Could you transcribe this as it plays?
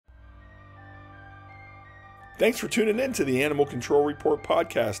Thanks for tuning in to the Animal Control Report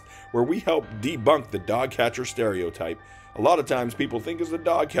podcast, where we help debunk the dog catcher stereotype. A lot of times people think it's the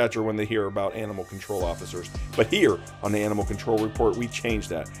dog catcher when they hear about animal control officers, but here on the Animal Control Report, we change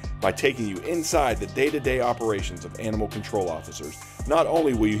that by taking you inside the day-to-day operations of animal control officers. Not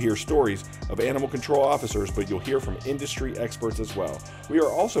only will you hear stories of animal control officers, but you'll hear from industry experts as well. We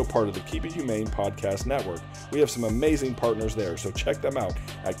are also part of the Keep It Humane podcast network. We have some amazing partners there, so check them out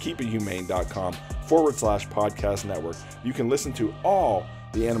at keepithumane.com/podcast network. You can listen to all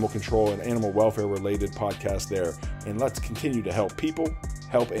the animal control and animal welfare related podcasts there. And let's continue to help people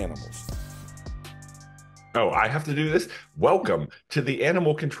help animals. Oh, I have to do this? Welcome to the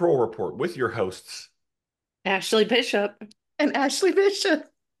Animal Control Report with your hosts, Ashlee Bishop. And Ashlee Bishop.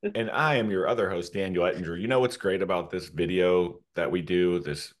 And I am your other host, Daniel Ettinger. You know what's great about this video that we do,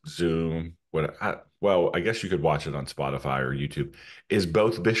 this Zoom? Well, I guess you could watch it on Spotify or YouTube, is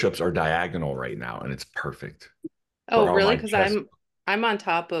both bishops are diagonal right now, and it's perfect. Oh, really? Because I'm on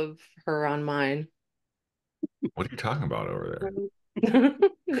top of her on mine. What are you talking about over there?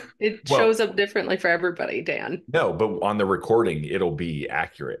 It shows up differently for everybody, Dan. No, but on the recording, it'll be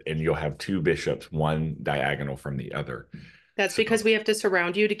accurate, and you'll have two bishops, one diagonal from the other. That's because we have to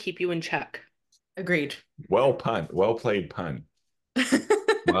surround you to keep you in check. Agreed. Well played pun. Well played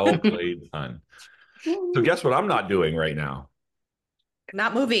pun. So guess what I'm not doing right now?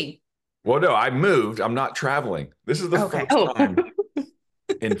 Not moving. Well, no, I moved. I'm not traveling. This is the first time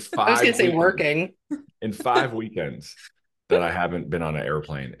in 5 I was going to say working. In 5 weekends that I haven't been on an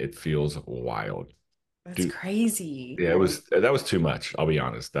airplane. It feels wild. That's crazy. Yeah, that was too much. I'll be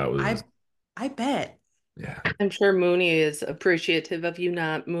honest. That was I bet. Yeah. I'm sure Mooney is appreciative of you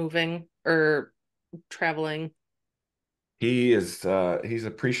not moving or traveling. He is he's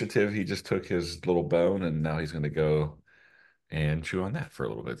appreciative. He just took his little bone and now he's going to go and chew on that for a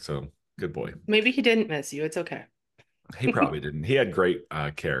little bit. So good boy. Maybe he didn't miss you. It's okay. He probably didn't. He had great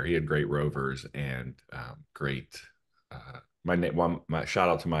care. He had great rovers and great. My shout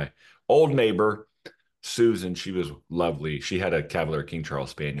out to my old neighbor, Susan. She was lovely. She had a Cavalier King Charles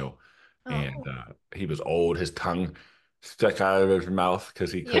Spaniel, and he was old. His tongue stuck out of his mouth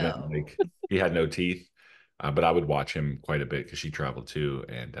because he couldn't he had no teeth. But I would watch him quite a bit because she traveled too,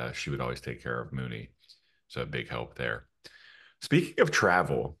 and she would always take care of Mooney. So a big help there. Speaking of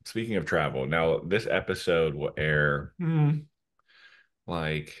travel, now this episode will air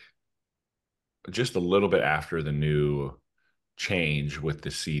like just a little bit after the new change with the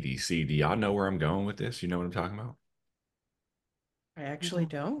CDC. Do y'all know where I'm going with this? You know what I'm talking about? I actually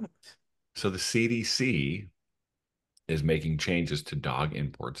don't. So the CDC is making changes to dog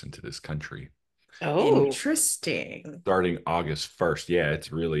imports into this country. Oh, interesting. Starting August 1st. Yeah, it's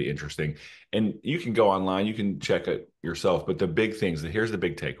really interesting. And you can go online, you can check it yourself. But the big things, here's the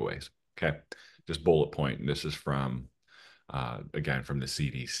big takeaways. Okay. Just bullet point. And this is from, again, from the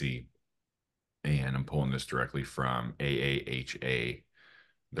CDC. And I'm pulling this directly from AAHA,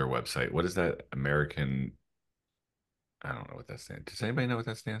 their website. What is that? American, I don't know what that stands. Does anybody know what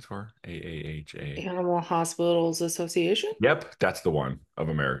that stands for? AAHA. Animal Hospitals Association? Yep, that's the one of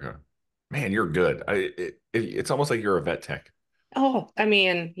America. Man, you're good. It's almost like you're a vet tech. Oh, I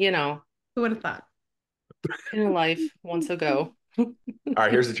mean, who would have thought? In a life once ago. All right,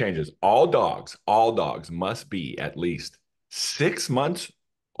 here's the changes. All dogs must be at least 6 months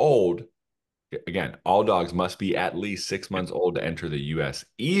old. Again, all dogs must be at least 6 months old to enter the U.S.,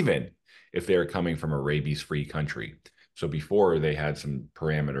 even if they're coming from a rabies-free country. So before they had some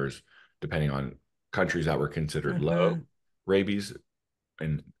parameters depending on countries that were considered low rabies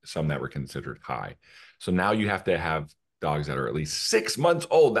and some that were considered high. So now you have to have dogs that are at least 6 months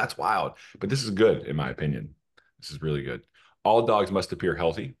old. That's wild. But this is good, in my opinion. This is really good. All dogs must appear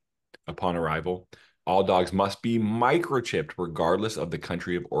healthy upon arrival. All dogs must be microchipped regardless of the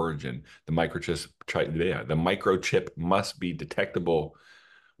country of origin. The microchip must be detectable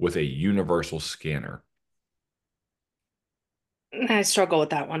with a universal scanner. I struggle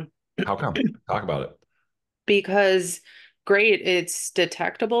with that one. How come? Talk about it. Because great, it's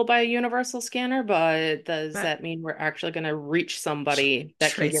detectable by a universal scanner, but does that mean we're actually going to reach somebody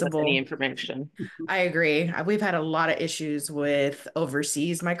that can give us any information? I agree. We've had a lot of issues with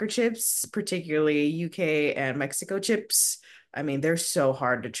overseas microchips, particularly UK and Mexico chips. I mean, they're so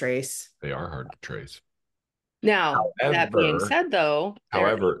hard to trace. They are hard to trace. Now, that being said, though,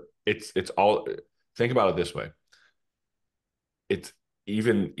 however, it's all, think about it this way. It's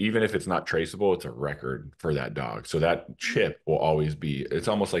even if it's not traceable, it's a record for that dog. So that chip will always be, it's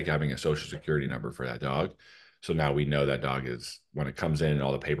almost like having a social security number for that dog. So now we know that dog is, when it comes in and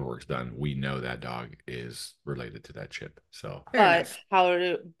all the paperwork's done, we know that dog is related to that chip. So,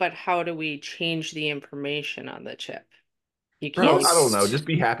 but how do we change the information on the chip? You bro, can't I don't know. Most Just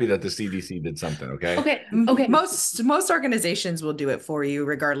be happy that the CDC did something, okay? Okay, okay. most organizations will do it for you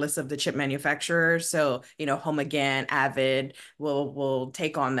regardless of the chip manufacturer. So, Home Again, Avid will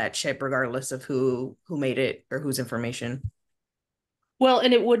take on that chip regardless of who made it or whose information. Well,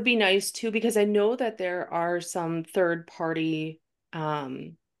 and it would be nice too, because I know that there are some third-party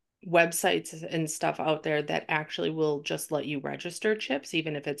websites and stuff out there that actually will just let you register chips,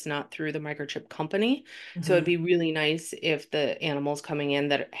 even if it's not through the microchip company. So it'd be really nice if the animals coming in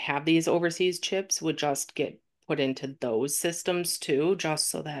that have these overseas chips would just get put into those systems too,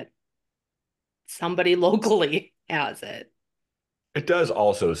 just so that somebody locally has it. It does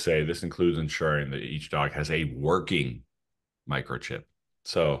also say this includes ensuring that each dog has a working microchip.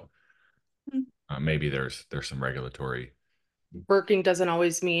 So maybe there's some regulatory. Working doesn't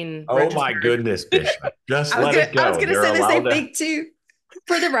always mean Oh my registered. goodness, Bishop. Just I was let gonna it I was go. gonna They're say the allowed same to. thing too.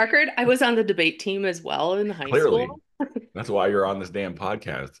 For the record, I was on the debate team as well in high Clearly. school. That's why you're on this damn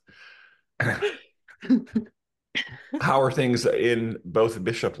podcast. How are things in both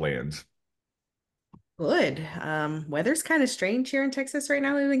Bishop lands? Good. Weather's kind of strange here in Texas right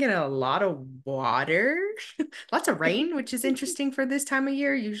now. We've been getting a lot of water, lots of rain, which is interesting for this time of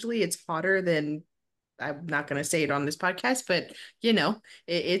year. Usually it's hotter than, I'm not going to say it on this podcast, but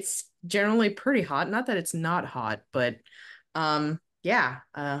it's generally pretty hot. Not that it's not hot, but yeah,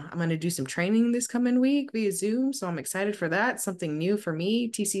 I'm going to do some training this coming week via Zoom. So I'm excited for that. Something new for me,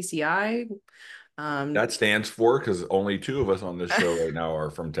 TCCI. That stands for, because only two of us on this show right now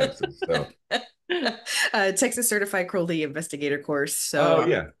are from Texas. So, Texas Certified Cruelty Investigator course. oh So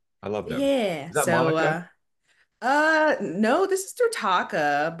yeah, I love them. yeah. Is that So Monica? no, this is through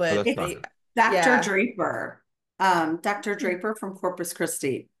Taka, Oh, but that's It's Monica. Dr. yeah. Draper. Dr. Draper from Corpus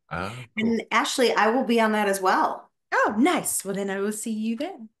Christi. Oh, cool. And Ashlee, I will be on that as well. Oh, nice. Well, then I will see you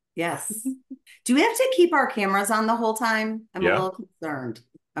then. Yes. Do we have to keep our cameras on the whole time? I'm a Yeah. little concerned.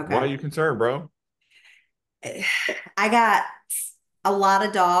 Why are Okay. you concerned, bro? I got a lot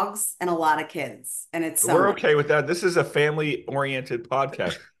of dogs and a lot of kids, and it's We're summer. okay with that. This is a family-oriented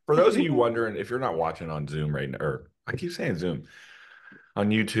podcast. For those of you wondering, if you're not watching on Zoom right now, or I keep saying Zoom, on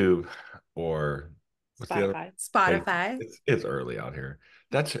YouTube or what's the other? Spotify. Hey, Spotify. it's early out here.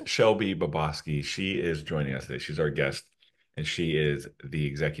 That's Shelby Bobosky. She is joining us today. She's our guest, and she is the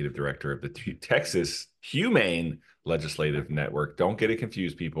executive director of the Texas Humane Legislative Network. Don't get it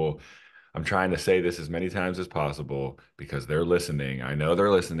confused, people. I'm trying to say this as many times as possible because they're listening. I know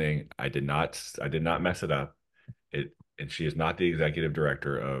they're listening. I did not mess it up. And she is not the executive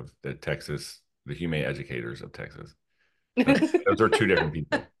director of the Humane Educators of Texas. Those are two different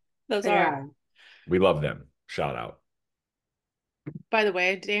people. Those They are. are. We love them. Shout out. By the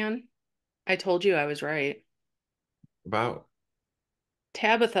way, Dan, I told you I was right. About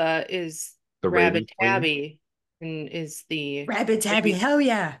Tabitha is the Rabbit rabies queen. Tabby and is the Rabbit Tabby. Hell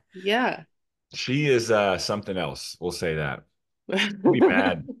yeah. yeah. She is something else. We'll say that. She'll be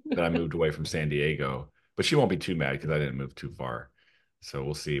mad that I moved away from San Diego, but she won't be too mad because I didn't move too far. So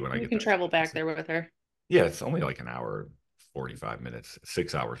we'll see when I You get can that travel back chance. there with her. Yeah, it's only like an hour, 45 minutes,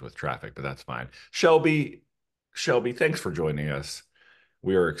 6 hours with traffic, but that's fine. Shelby, thanks for joining us.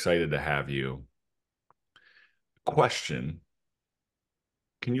 We are excited to have you. Question: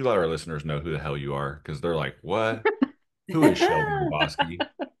 can you let our listeners know who the hell you are? Because they're like, what? Who is Shelby Bobosky?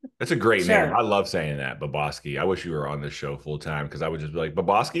 That's a great name. I Sure. love saying that, Bobosky. I wish you were on this show full time because I would just be like,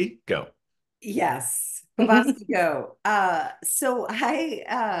 Bobosky, go. Yes. Bobosky go. So I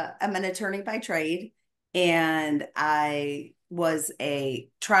am an attorney by trade, and I was a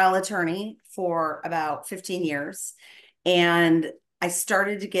trial attorney for about 15 years. And I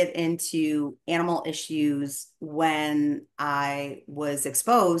started to get into animal issues when I was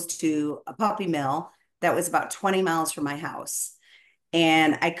exposed to a puppy mill that was about 20 miles from my house.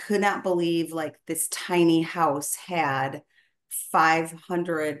 And I could not believe like this tiny house had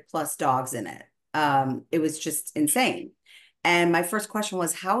 500 plus dogs in it. It was just insane. And my first question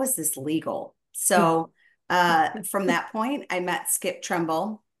was, how is this legal? So from that point, I met Skip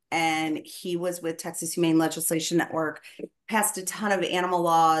Tremble, and he was with Texas Humane Legislation Network, passed a ton of animal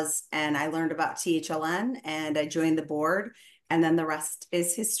laws, and I learned about THLN, and I joined the board, and then the rest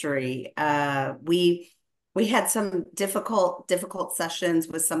is history. We had some difficult sessions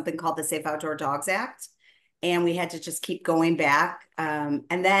with something called the Safe Outdoor Dogs Act, and we had to just keep going back. And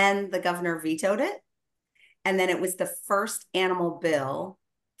then the governor vetoed it. And then it was the first animal bill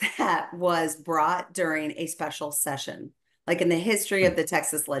that was brought during a special session. like in the history of the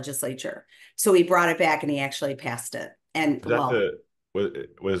Texas legislature. So he brought it back and he actually passed it. And Is that well,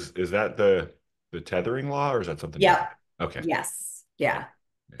 is that the tethering law, or is that something yeah, different? Okay. yes, Yeah.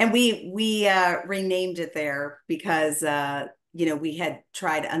 yeah. And we renamed it there because we had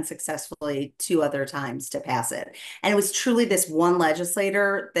tried unsuccessfully 2 other times to pass it. And it was truly this one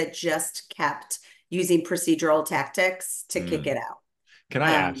legislator that just kept using procedural tactics to kick Mm. it out. Can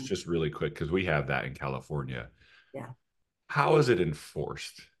I ask Um, just really quick, because we have that in California. yeah. How is it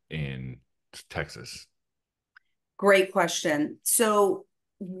enforced in Texas? Great question. So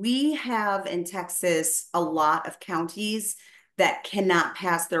we have in Texas a lot of counties that cannot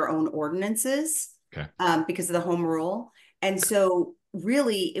pass their own ordinances Okay. because of the home rule. And so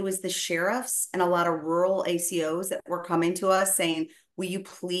really it was the sheriffs and a lot of rural ACOs that were coming to us saying, will you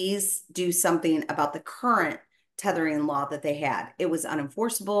please do something about the current tethering law that they had? It was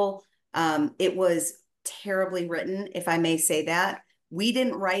unenforceable. It was terribly written, if I may say that. We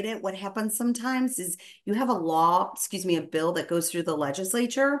didn't write it. What happens sometimes is you have a bill that goes through the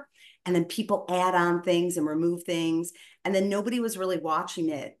legislature, and then people add on things and remove things. And then nobody was really watching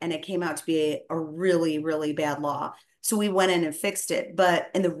it. And it came out to be a really, really bad law. So we went in and fixed it. But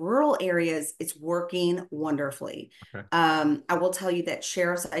in the rural areas, it's working wonderfully. Okay. I will tell you that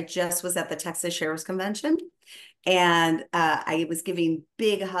I just was at the Texas Sheriff's Convention, and I was giving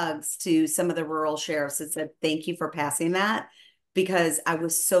big hugs to some of the rural sheriffs and said, thank you for passing that, because I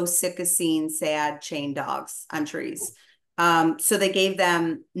was so sick of seeing sad chain dogs on trees. So they gave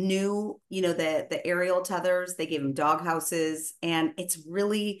them new, the aerial tethers, they gave them dog houses, and it's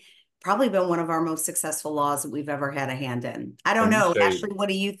really probably been one of our most successful laws that we've ever had a hand in. I don't When you know, say, Ashlee, what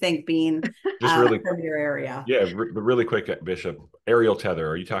do you think being just really, from your area? yeah, really quick, Bishop, aerial tether,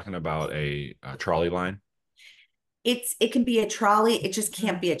 are you talking about a trolley line? It can be a trolley, it just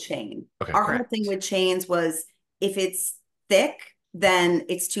can't be a chain. Okay, Our whole thing Correct. with chains was if it's thick, then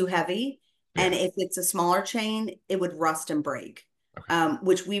it's too heavy. And yeah, if it's a smaller chain, it would rust and break. okay.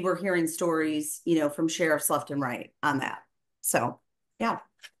 Which we were hearing stories, from sheriffs left and right on that. So yeah.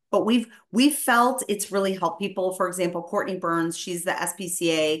 But we felt it's really helped people. For example, Courtney Burns, she's the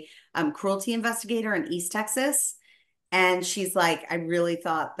SPCA cruelty investigator in East Texas. And she's like, I really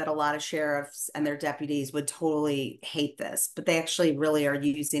thought that a lot of sheriffs and their deputies would totally hate this, but they actually really are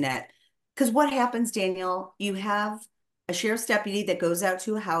using it. Because what happens, Daniel? You have a sheriff's deputy that goes out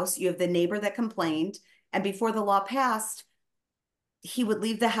to a house, you have the neighbor that complained, and before the law passed, he would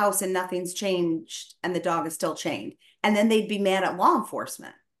leave the house and nothing's changed, and the dog is still chained. And then they'd be mad at law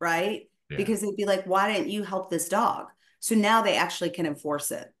enforcement, right? Yeah. Because they'd be like, why didn't you help this dog? So now they actually can enforce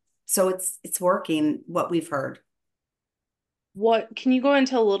it. So it's working, what we've heard. What can you go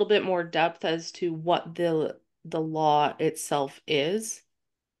into a little bit more depth as to what the law itself is?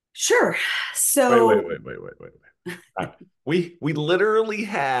 Sure. Wait, wait, So wait, wait, wait, wait, wait. We literally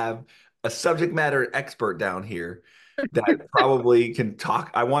have a subject matter expert down here that probably can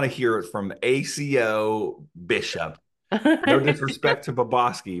talk. I want to hear it from ACO Bishop. No disrespect to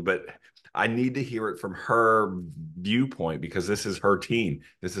Bobosky, but I need to hear it from her viewpoint because this is her team.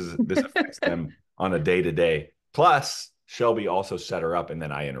 This affects them on a day to day. Plus, Shelby also set her up, and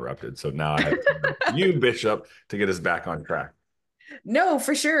then I interrupted. So now I have to turn to you, Bishop, to get us back on track. No,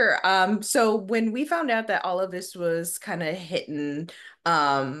 for sure. So when we found out that all of this was kind of hitting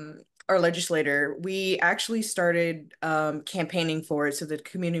our legislator, we actually started campaigning for it so the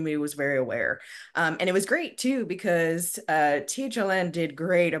community was very aware. And it was great too because THLN did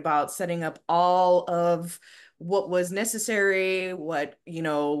great about setting up all of what was necessary, what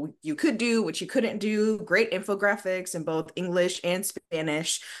you could do, what you couldn't do, great infographics in both English and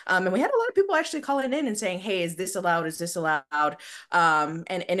Spanish. And we had a lot of people actually calling in and saying, hey, is this allowed? Is this allowed? And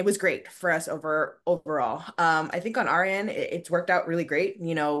it was great for us overall. I think on our end, it's worked out really great.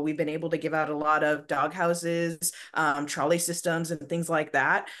 We've been able to give out a lot of dog houses, trolley systems, and things like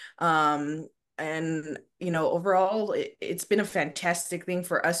that. And overall, it's been a fantastic thing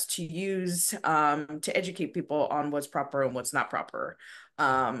for us to use to educate people on what's proper and what's not proper.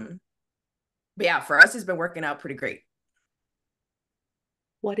 But yeah, for us, it's been working out pretty great.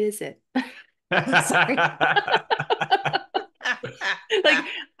 What is it? Sorry. Like,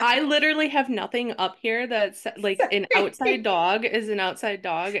 I literally have nothing up here that's like an outside dog is an outside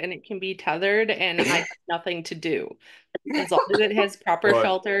dog and it can be tethered and I have nothing to do. As long as it has proper Well,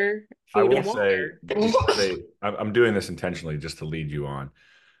 shelter, I food, will and say, water. I'm doing this intentionally just to lead you on.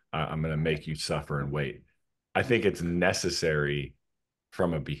 I'm going to make you suffer and wait. I think it's necessary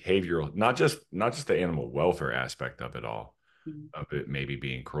from a behavioral, not just the animal welfare aspect of it all, of it maybe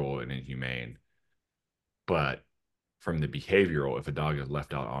being cruel and inhumane, but from the behavioral, if a dog is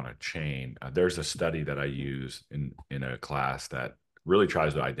left out on a chain, there's a study that I use in a class that really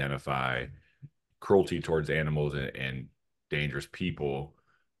tries to identify cruelty towards animals and dangerous people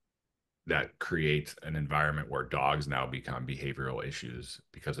that creates an environment where dogs now become behavioral issues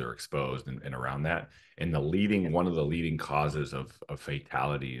because they're exposed and around that. And one of the leading causes of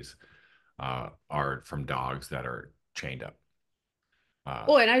fatalities are from dogs that are chained up.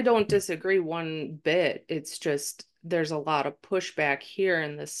 Well, and I don't disagree one bit. It's just there's a lot of pushback here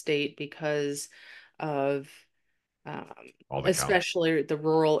in the state because of um, All the cows. especially the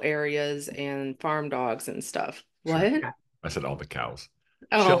rural areas and farm dogs and stuff. Sure. What? I said all the cows.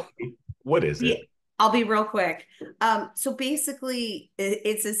 Oh, Shelby, what is Yeah, it? I'll be real quick. So basically,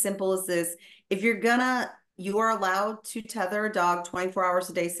 it's as simple as this. If you are allowed to tether a dog 24 hours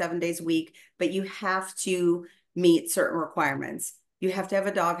a day, 7 days a week, but you have to meet certain requirements. You have to have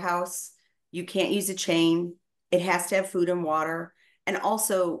a dog house. You can't use a chain. It has to have food and water. And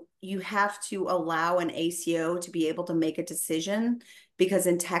also, you have to allow an ACO to be able to make a decision because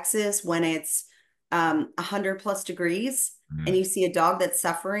in Texas, when it's 100 plus degrees and you see a dog that's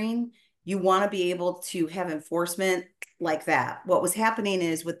suffering, you want to be able to have enforcement like that. What was happening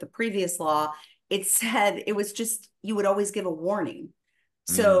is with the previous law, it said it was just you would always give a warning.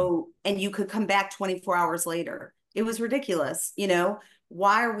 So, and you could come back 24 hours later. It was ridiculous.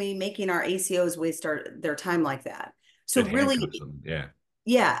 Why are we making our ACOs waste their time like that? So It really, handcuffs them. Yeah.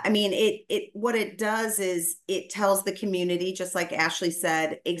 yeah, I mean, it what it does is it tells the community, just like Ashlee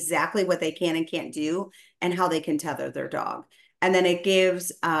said, exactly what they can and can't do and how they can tether their dog. And then it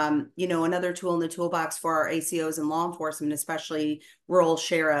gives another tool in the toolbox for our ACOs and law enforcement, especially rural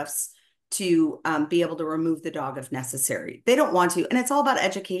sheriffs, to be able to remove the dog if necessary. They don't want to, and it's all about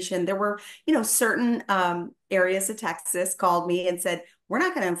education. There were, certain areas of Texas called me and said, we're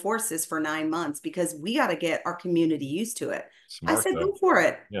not going to enforce this for 9 months because we got to get our community used to it. I Smart said, though. go for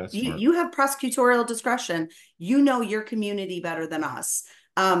it. Yeah, that's You smart. you have prosecutorial discretion. You know your community better than us.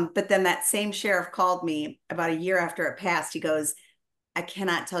 But then that same sheriff called me about a year after it passed. He goes, I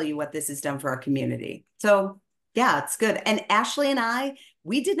cannot tell you what this has done for our community. So yeah, it's good. And Ashlee and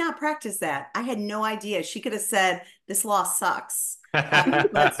we did not practice that. I had no idea. She could have said, this law sucks.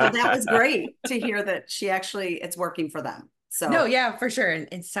 But so that was great to hear that it's working for them. No, So yeah, for sure.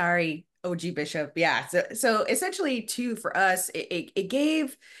 And sorry, OG Bishop. Yeah. So essentially too, for us, it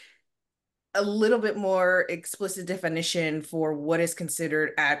gave a little bit more explicit definition for what is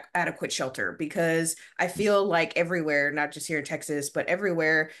considered adequate shelter, because I feel like everywhere, not just here in Texas, but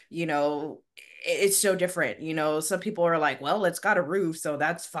everywhere, it's so different. Some people are like, well, it's got a roof, so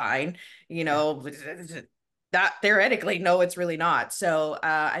that's fine. That theoretically, no, it's really not. So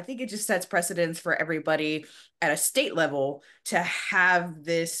I think it just sets precedence for everybody at a state level to have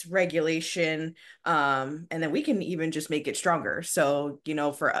this regulation, and then we can even just make it stronger. So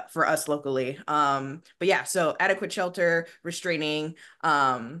for us locally, but yeah, so adequate shelter, restraining,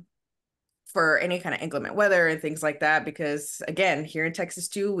 for any kind of inclement weather and things like that. Because again, here in Texas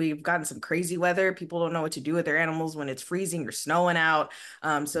too, we've gotten some crazy weather. People don't know what to do with their animals when it's freezing or snowing out.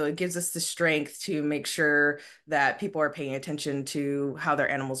 So it gives us the strength to make sure that people are paying attention to how their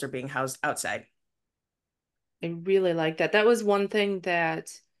animals are being housed outside. I really like that. That was one thing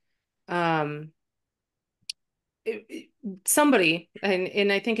that um somebody,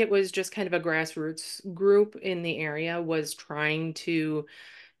 and I think it was just kind of a grassroots group in the area, was trying to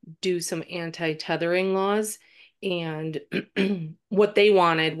do some anti-tethering laws. And what they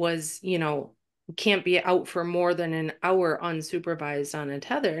wanted was, can't be out for more than an hour unsupervised on a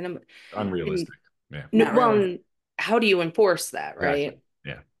tether. And Unrealistic. Yeah. not really. well, how do you enforce that, Exactly. right?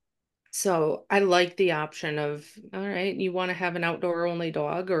 Yeah. So I like the option of, all right, you want to have an outdoor only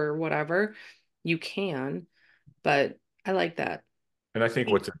dog or whatever, you can, but I like that. And I think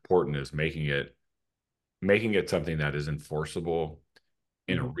what's important is making it something that is enforceable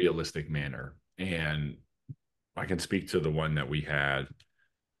in a Mhm. realistic manner. And I can speak to the one that we had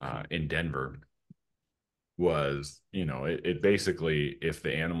in Denver was, it basically, if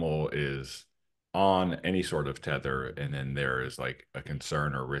the animal is on any sort of tether and then there is like a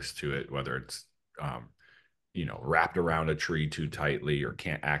concern or risk to it, whether it's, um, wrapped around a tree too tightly or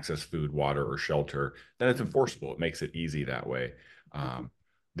can't access food, water, or shelter, then it's enforceable. It makes it easy that way.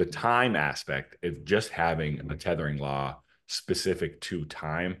 The time aspect of just having a tethering law specific to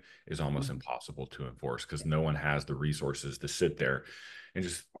time is almost impossible to enforce because no one has the resources to sit there and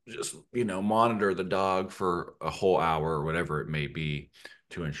just monitor the dog for a whole hour or whatever it may be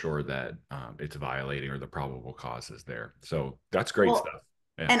to ensure that it's violating or the probable cause is there. So that's great Well, stuff.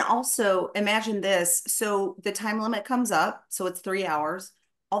 Yeah. and also imagine this. So the time limit comes up. So it's 3 hours.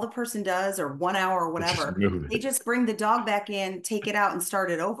 all the person does, or 1 hour or whatever, they just bring the dog back in, take it out, and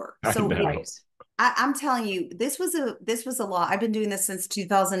start it over. So I'm telling you, this was a law. I've been doing this since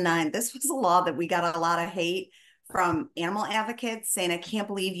 2009. This was a law that we got a lot of hate from animal advocates saying, I can't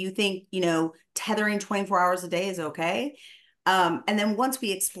believe you think, tethering 24 hours a day is okay. And then once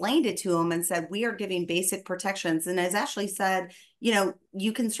we explained it to them and said, we are giving basic protections, and as Ashlee said,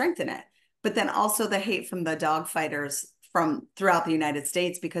 you can strengthen it. But then also the hate from the dog fighters from throughout the United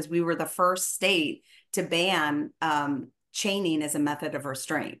States, because we were the first state to ban chaining as a method of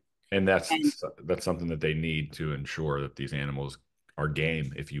restraint. And that's something that they need to ensure that these animals are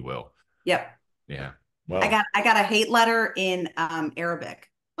game, if you will. Yep. Yeah. Well, I got a hate letter in Arabic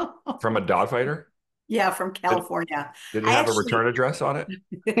from a dog fighter. Yeah, from California. Did it have a return address on it?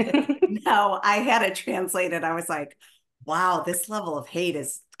 No, I had it translated. I was like, wow, this level of hate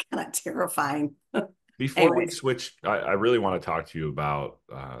is kind of terrifying. Before we switch, I really want to talk to you about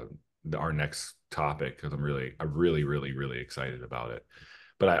our next topic, because I'm really, really excited about it.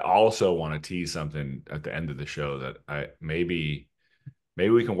 But I also want to tease something at the end of the show that maybe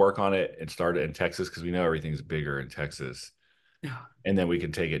we can work on it and start it in Texas, because we know everything's bigger in Texas, and then we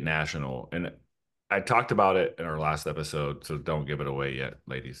can take it national. And I talked about it in our last episode, so don't give it away yet,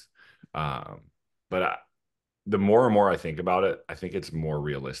 ladies. But the more and more I think about it, I think it's more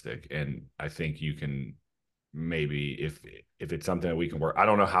realistic, and I think you can maybe, if it's something that we can work. I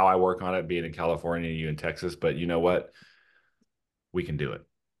don't know how I work on it, being in California and you in Texas, but you know what? We can do it.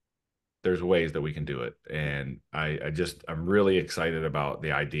 There's ways that we can do it, and I'm really excited about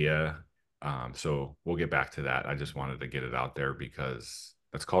the idea. So we'll get back to that. I just wanted to get it out there because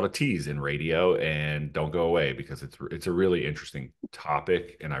that's called a tease in radio, and don't go away, because it's a really interesting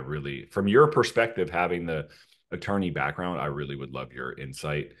topic. And from your perspective, having the attorney background, I really would love your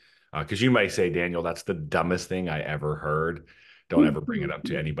insight. Because you may say, Daniel, that's the dumbest thing I ever heard. Don't ever bring it up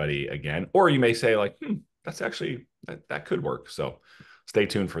to anybody again. Or you may say, like, that's actually, that could work. So stay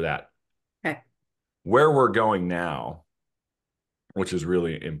tuned for that. Okay. Where we're going now, which is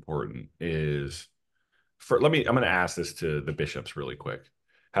really important, is I'm going to ask this to the bishops really quick.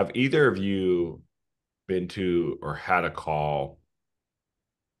 Have either of you been to or had a call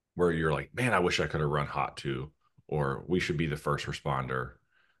where you're like, man, I wish I could have run hot too, or we should be the first responder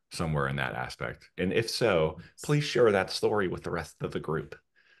somewhere in that aspect? And if so, please share that story with the rest of the group.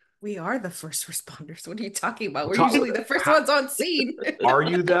 We are the first responders. What are you talking about? We're usually the first ones on scene. Are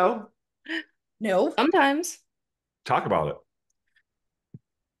you though? No. Sometimes. Talk about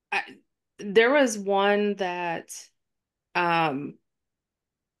it. There was one that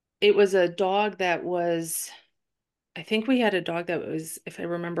it was a dog that was, I think we had a dog that was, if I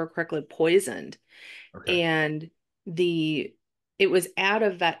remember correctly, poisoned. Okay. And it was at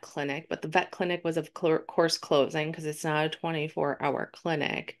a vet clinic, but the vet clinic was of course closing because it's not a 24-hour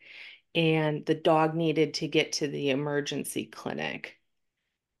clinic. And the dog needed to get to the emergency clinic.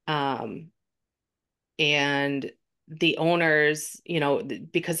 And the owners,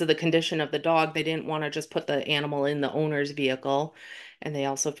 because of the condition of the dog, they didn't want to just put the animal in the owner's vehicle. And they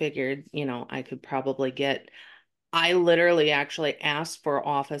also figured, I literally actually asked for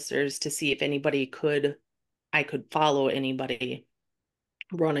officers to see if I could follow anybody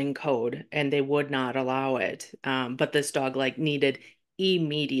running code, and they would not allow it. But this dog needed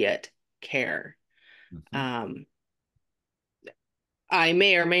immediate care. Mm-hmm. I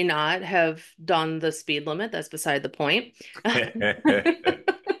may or may not have done the speed limit. That's beside the point. We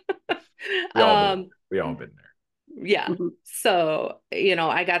all been there. Yeah. So,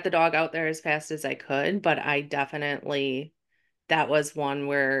 I got the dog out there as fast as I could, but that was one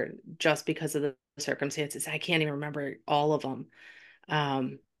where, just because of the circumstances, I can't even remember all of them.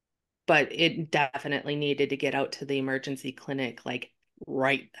 But it definitely needed to get out to the emergency clinic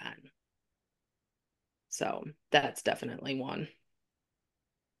right then. So that's definitely one.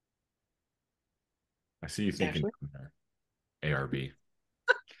 I see you thinking ARB.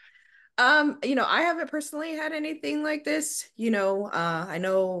 I haven't personally had anything like this. I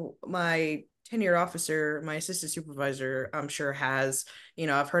know my tenure officer, my assistant supervisor, I'm sure has,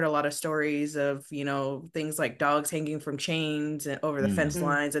 I've heard a lot of stories of, things like dogs hanging from chains and over the fence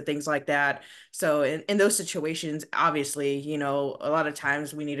lines and things like that. So in those situations, obviously, a lot of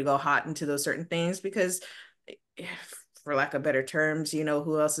times we need to go hot into those certain things, because for lack of better terms,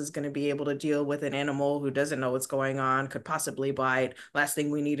 who else is going to be able to deal with an animal who doesn't know what's going on, could possibly bite. Last thing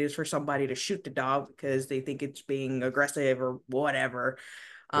we need is for somebody to shoot the dog because they think it's being aggressive or whatever.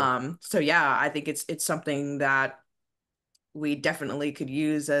 So yeah, I think it's something that we definitely could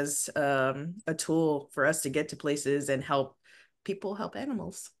use as a tool for us to get to places and help people help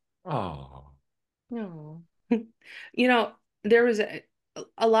animals. Oh. No. There was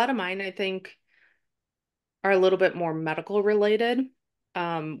a lot of mine, I think, are a little bit more medical related.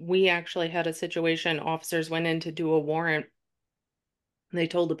 We actually had a situation, officers went in to do a warrant. And they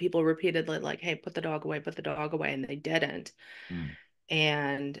told the people repeatedly, like, hey, put the dog away, and they didn't. Mm.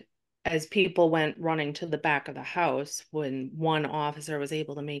 And as people went running to the back of the house, when one officer was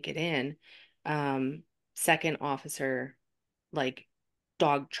able to make it in, second officer, like,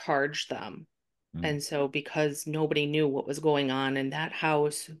 dog charged them. Mm. And so because nobody knew what was going on in that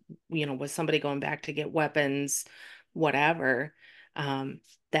house, was somebody going back to get weapons, whatever,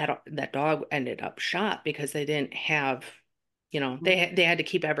 that dog ended up shot because they didn't have, they had to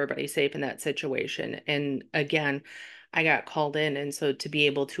keep everybody safe in that situation. And again, I got called in, and so to be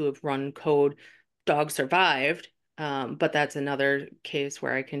able to have run code, dog survived. But that's another case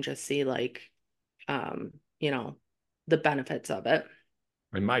where I can just see, like, um, you know, the benefits of it.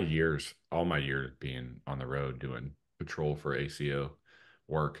 In my years, all my years being on the road doing patrol for ACO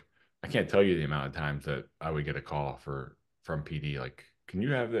work, I can't tell you the amount of times that I would get a call from PD like, "Can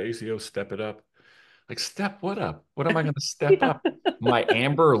you have the ACO step it up?" Like, step what up? What am I going to step Yeah, up? My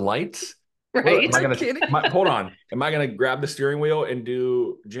amber lights? What am right. I No going to? kidding. Hold on. Am I going to grab the steering wheel and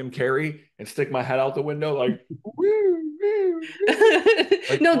do Jim Carrey and stick my head out the window like, woo, woo, woo?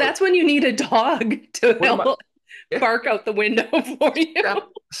 Like No, what? that's when you need a dog to What am I? help bark out the window for you.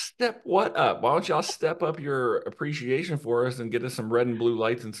 Step what up? Why don't y'all step up your appreciation for us and get us some red and blue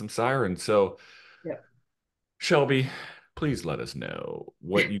lights and some sirens? So, Yep. Shelby, please let us know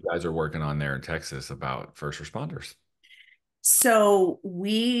what you guys are working on there in Texas about first responders. So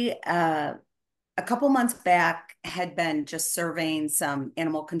we a couple months back had been just surveying some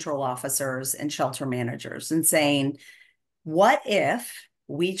animal control officers and shelter managers and saying, what if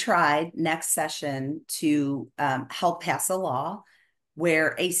we tried next session to help pass a law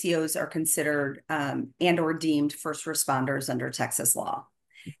where ACOs are considered and or deemed first responders under Texas law?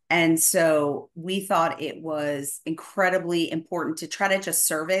 And so we thought it was incredibly important to try to just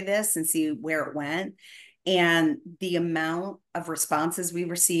survey this and see where it went. And the amount of responses we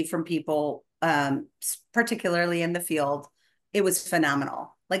received from people, particularly in the field, it was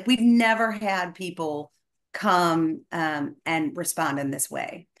phenomenal. Like, we've never had people come and respond in this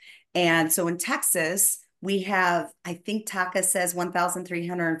way. And so in Texas, we have, I think TACA says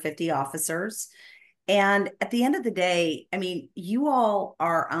 1,350 officers. And at the end of the day, I mean, you all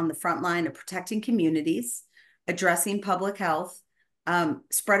are on the front line of protecting communities, addressing public health,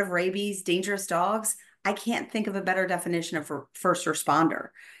 spread of rabies, dangerous dogs. I can't think of a better definition of first responder.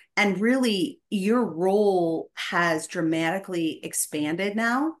 And really, your role has dramatically expanded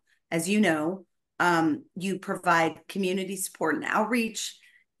now. As you know, you provide community support and outreach,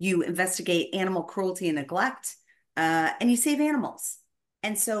 you investigate animal cruelty and neglect, and you save animals.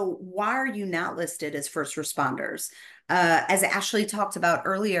 And so, why are you not listed as first responders? As Ashlee talked about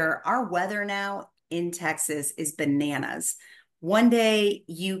earlier, our weather now in Texas is bananas. One day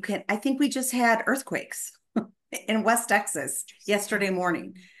you can, I think we just had earthquakes in West Texas yesterday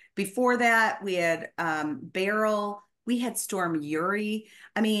morning. Before that, we had Beryl, we had Storm Uri.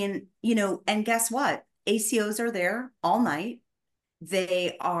 I mean, and guess what? ACOs are there all night.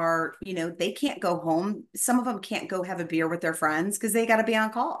 They are, they can't go home. Some of them can't go have a beer with their friends because they got to be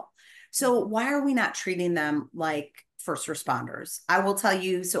on call. So why are we not treating them like first responders? I will tell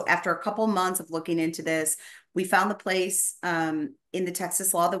you. So after a couple months of looking into this, we found the place in the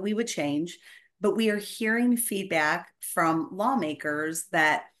Texas law that we would change, but we are hearing feedback from lawmakers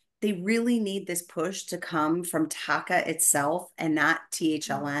that they really need this push to come from TACA itself and not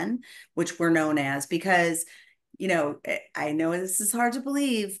THLN, which we're known as, because I know this is hard to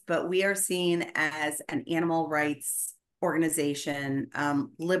believe, but we are seen as an animal rights organization,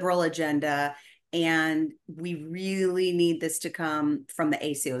 liberal agenda, and we really need this to come from the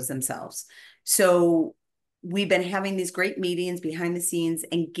ACOs themselves. So we've been having these great meetings behind the scenes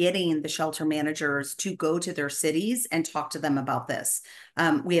and getting the shelter managers to go to their cities and talk to them about this.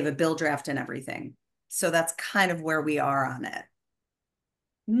 We have a bill draft and everything. So that's kind of where we are on it.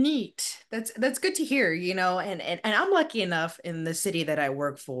 Neat. That's good to hear, and I'm lucky enough in the city that I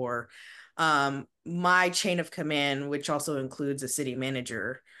work for. My chain of command, which also includes a city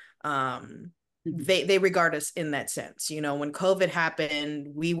manager, they regard us in that sense. When COVID happened,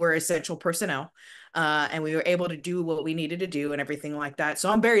 we were essential personnel, and we were able to do what we needed to do and everything like that. So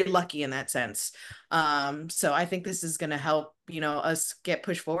I'm very lucky in that sense. So I think this is going to help, us get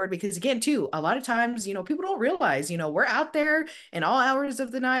pushed forward, because again, too, a lot of times, people don't realize, we're out there in all hours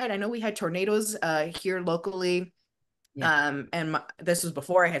of the night. I know we had tornadoes here locally Yeah. And this was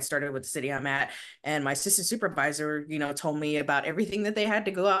before I had started with the city I'm at, and my assistant supervisor, told me about everything that they had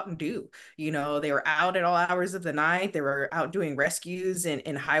to go out and do. They were out at all hours of the night. They were out doing rescues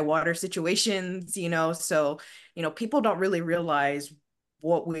in high water situations. So people don't really realize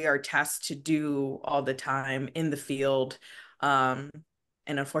what we are tasked to do all the time in the field. Um,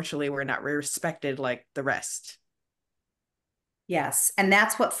 and unfortunately, we're not respected like the rest. Yes. And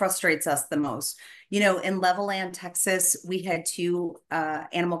that's what frustrates us the most. In Levelland, Texas, we had two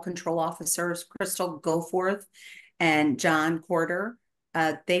animal control officers, Crystal Goforth and John Corder.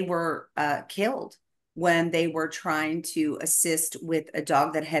 They were killed when they were trying to assist with a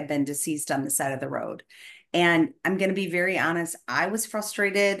dog that had been deceased on the side of the road. And I'm going to be very honest, I was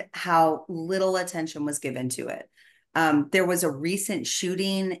frustrated how little attention was given to it. There was a recent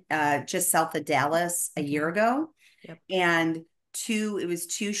shooting just south of Dallas a year ago. Yep. And it was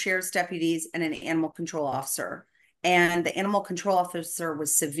two sheriff's deputies and an animal control officer. And the animal control officer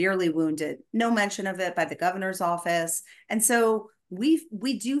was severely wounded. No mention of it by the governor's office. And so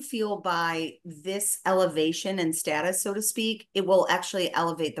we do feel by this elevation and status, so to speak, it will actually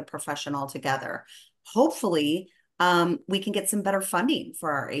elevate the profession altogether. Hopefully, we can get some better funding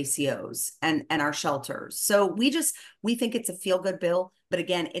for our ACOs and our shelters. So we think it's a feel-good bill, but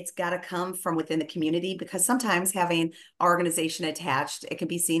again, it's got to come from within the community, because sometimes having our organization attached, it can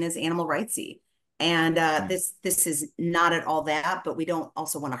be seen as animal rightsy. And this is not at all that, but we don't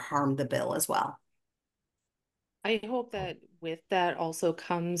also want to harm the bill as well. I hope that with that also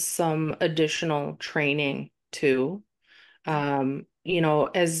comes some additional training too.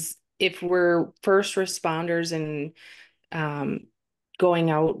 As if we're first responders and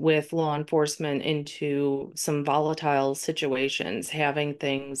going out with law enforcement into some volatile situations, having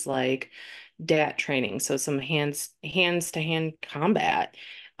things like DAT training, so some hands to hand combat.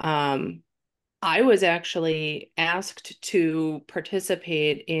 I was actually asked to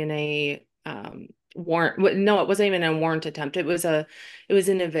participate in a warrant. No, it wasn't even a warrant attempt. It was an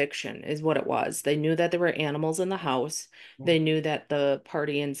eviction is what it was. They knew that there were animals in the house. They knew that the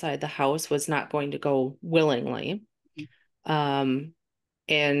party inside the house was not going to go willingly. And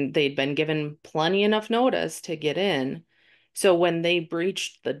they'd been given plenty enough notice to get in. So when they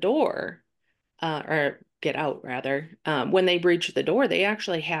breached the door, or get out rather, when they breached the door, they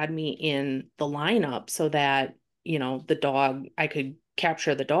actually had me in the lineup so that, I could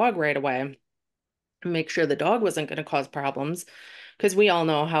capture the dog right away, make sure the dog wasn't going to cause problems. Because we all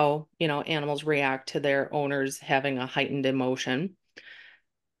know how, animals react to their owners having a heightened emotion.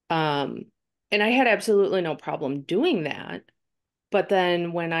 And I had absolutely no problem doing that. But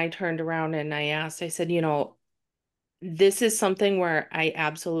then when I turned around and I asked, I said, this is something where I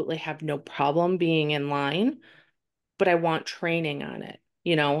absolutely have no problem being in line, but I want training on it.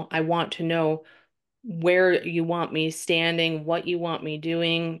 I want to know where you want me standing, what you want me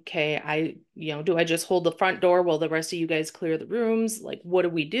doing. Okay, do I just hold the front door while the rest of you guys clear the rooms? Like, what do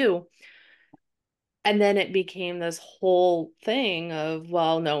we do? And then it became this whole thing of,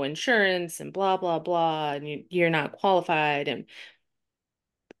 well, no insurance and blah, blah, blah, and you're not qualified.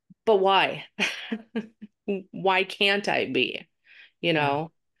 But why? Why can't I be? You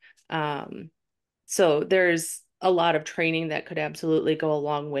know? So there's a lot of training that could absolutely go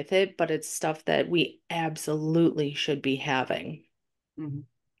along with it, but it's stuff that we absolutely should be having. Mm-hmm.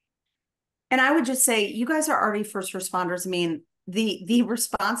 And I would just say, you guys are already first responders. I mean, the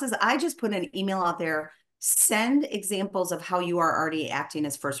responses, I just put an email out there, send examples of how you are already acting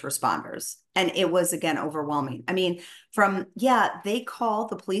as first responders. And it was, again, overwhelming. I mean,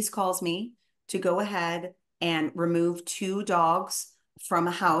 the police calls me to go ahead and remove two dogs from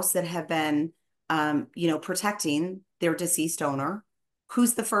a house that have been, protecting their deceased owner.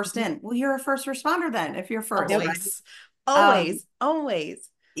 Who's the first in? Well, you're a first responder then, if you're first. Always, Right? always.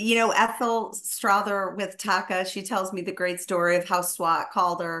 Ethel Strother with Taka, she tells me the great story of how SWAT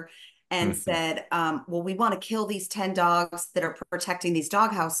called her and said, well, we want to kill these 10 dogs that are protecting these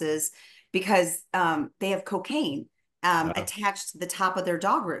dog houses because they have cocaine attached to the top of their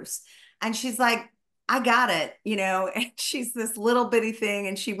dog roofs. And she's like, I got it, and she's this little bitty thing.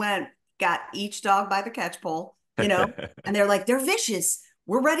 And she got each dog by the catch pole, and they're like, they're vicious.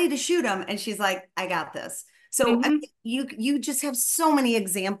 We're ready to shoot them. And she's like, I got this. So I mean, you just have so many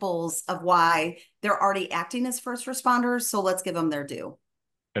examples of why they're already acting as first responders. So let's give them their due.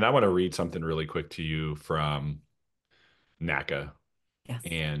 And I want to read something really quick to you from NACA. Yes.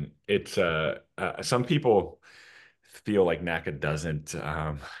 And it's some people feel like NACA doesn't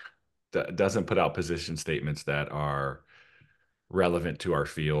put out position statements that are relevant to our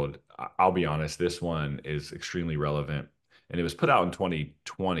field. I'll be honest, this one is extremely relevant. and it was put out in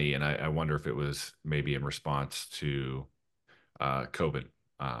 2020. And I wonder if it was maybe in response to COVID.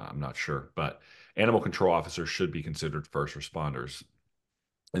 I'm not sure, but animal control officers should be considered first responders.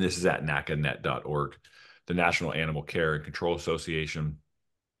 And this is at nacanet.org. The National Animal Care and Control Association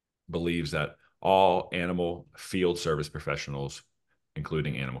believes that all animal field service professionals,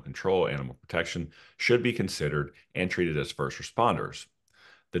 including animal control, animal protection, should be considered and treated as first responders.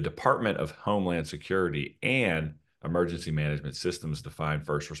 The Department of Homeland Security and Emergency Management Systems define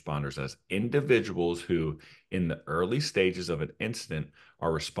first responders as individuals who, in the early stages of an incident,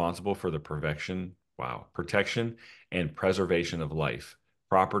 are responsible for the protection and preservation of life,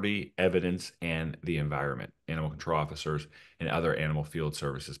 property, evidence, and the environment. Animal control officers and other animal field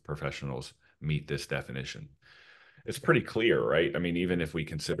services professionals meet this definition. It's pretty clear, right? I mean, even if we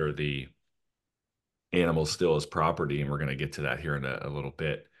consider the animals still as property, and we're going to get to that here in a little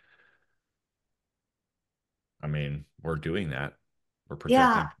bit. I mean, we're doing that. We're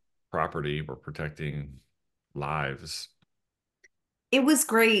protecting property. We're protecting lives. It was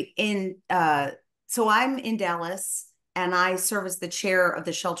great so I'm in Dallas and I serve as the chair of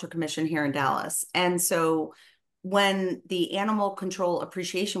the Shelter Commission here in Dallas. And so when the Animal Control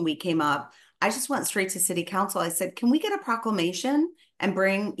Appreciation Week came up, I just went straight to city council. I said, can we get a proclamation and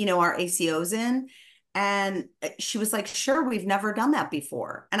bring, our ACOs in? And she was like, sure, we've never done that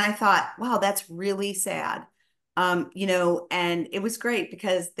before. And I thought, wow, that's really sad. And it was great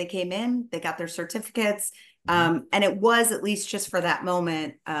because they came in, they got their certificates. And it was, at least just for that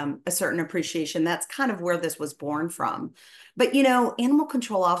moment, a certain appreciation. That's kind of where this was born from. But, animal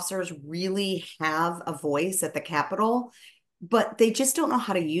control officers really have a voice at the Capitol, but they just don't know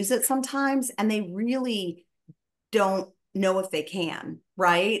how to use it sometimes. And they really don't know if they can,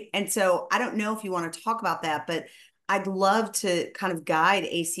 right? And so I don't know if you want to talk about that, but I'd love to kind of guide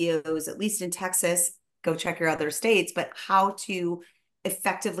ACOs, at least in Texas, go check your other states, but how to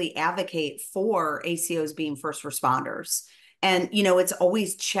effectively advocate for ACOs being first responders. And, it's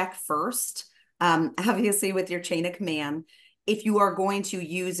always check first, obviously with your chain of command. If you are going to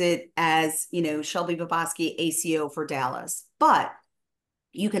use it as, Shelby Bobosky, ACO for Dallas, but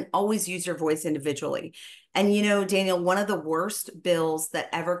you can always use your voice individually. And, Daniel, one of the worst bills that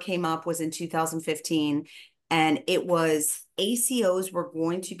ever came up was in 2015. And it was ACOs were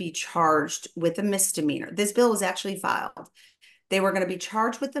going to be charged with a misdemeanor. This bill was actually filed. They were going to be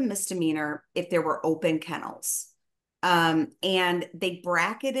charged with a misdemeanor if there were open kennels. And they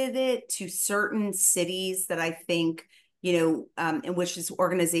bracketed it to certain cities that I think, in which this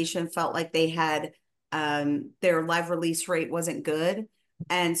organization felt like they had their live release rate wasn't good.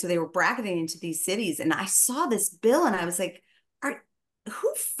 And so they were bracketing into these cities. And I saw this bill and I was like,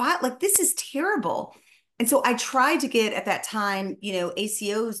 who fought? Like, this is terrible. And so I tried to get at that time,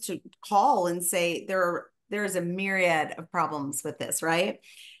 ACOs to call and say there is a myriad of problems with this, right?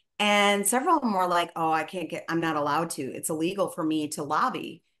 And several of them were like, oh, I'm not allowed to. It's illegal for me to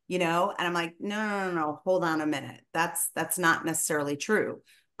lobby, And I'm like, no, hold on a minute. That's not necessarily true.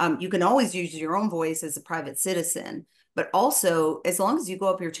 You can always use your own voice as a private citizen, but also as long as you go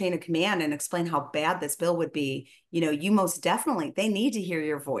up your chain of command and explain how bad this bill would be, you most definitely, they need to hear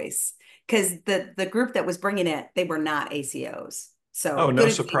your voice, because the group that was bringing it, they were not ACOs. So no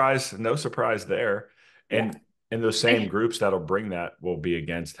surprise there. And yeah. and those same groups that'll bring that will be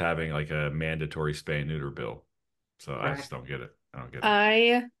against having like a mandatory spay and neuter bill. So I just don't get it. I don't get it.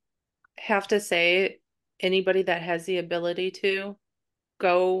 I have to say, anybody that has the ability to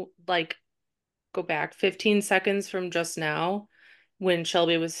go back 15 seconds from just now when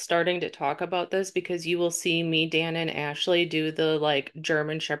Shelby was starting to talk about this, because you will see me, Dan, and Ashlee do the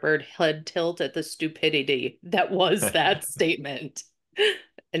German Shepherd head tilt at the stupidity that was that statement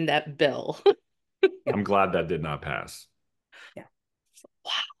and that bill. I'm glad that did not pass. Yeah.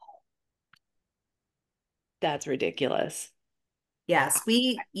 Wow. That's ridiculous. Yes,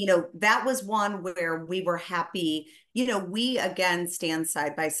 that was one where we were happy. We again stand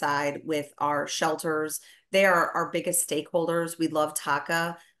side by side with our shelters. They are our biggest stakeholders. We love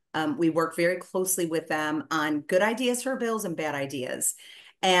TACA. We work very closely with them on good ideas for bills and bad ideas.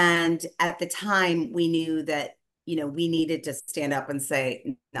 And at the time, we knew that we needed to stand up and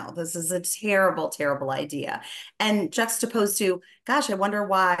say, no, this is a terrible, terrible idea. And juxtaposed to, gosh, I wonder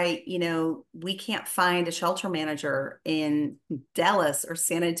why, we can't find a shelter manager in Dallas or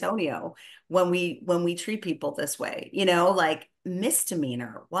San Antonio when we treat people this way, like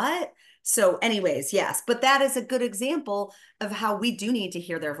misdemeanor, what? So anyways, yes, but that is a good example of how we do need to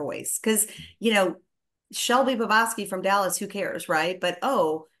hear their voice. Because, Shelby Bobosky from Dallas, who cares, right? But,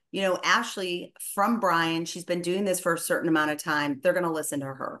 Ashlee from Brian, she's been doing this for a certain amount of time. They're going to listen to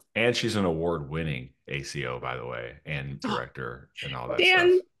her. And she's an award-winning ACO, by the way, and director and all that stuff.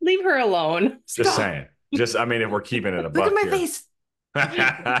 Dan, leave her alone. Just saying. I mean, if we're keeping it a Look buck at my here. face.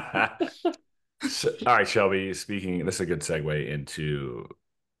 All right, Shelby, this is a good segue into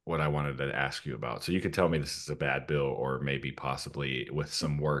what I wanted to ask you about. So you could tell me this is a bad bill, or maybe possibly with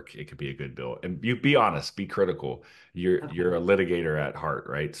some work, it could be a good bill. And you be honest, be critical. You're a litigator at heart,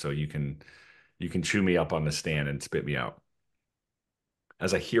 right? So you can chew me up on the stand and spit me out.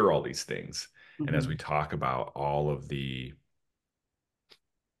 As I hear all these things, and as we talk about all of the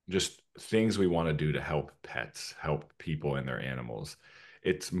just things we want to do to help pets, help people and their animals,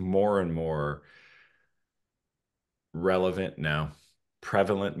 it's more and more relevant now,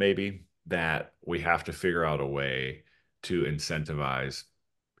 prevalent maybe, that we have to figure out a way to incentivize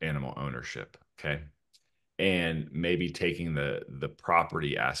animal ownership. Okay. And maybe taking the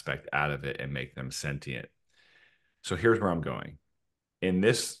property aspect out of it and make them sentient. So here's where I'm going. In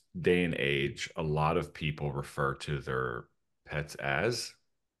this day and age, a lot of people refer to their pets as,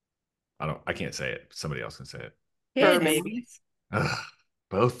 I can't say it. Somebody else can say it. Fur babies. Ugh,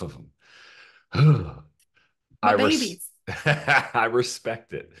 both of them. My babies. I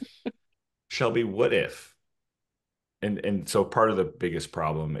respect it. Shelby, what if? And so part of the biggest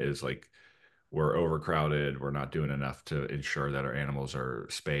problem is like we're overcrowded. We're not doing enough to ensure that our animals are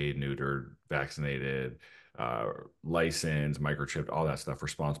spayed, neutered, vaccinated, licensed, microchipped, all that stuff,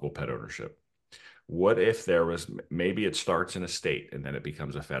 responsible pet ownership. What if there was, maybe it starts in a state and then it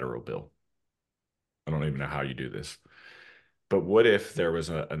becomes a federal bill? I don't even know how you do this. But what if there was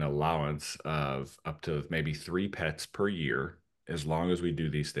an allowance of up to maybe 3 pets per year, as long as we do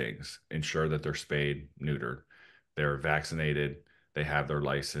these things, ensure that they're spayed, neutered, they're vaccinated, they have their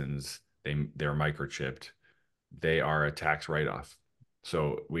license, they're microchipped, they are a tax write-off.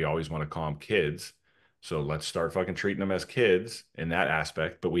 So we always want to call them kids. So let's start fucking treating them as kids in that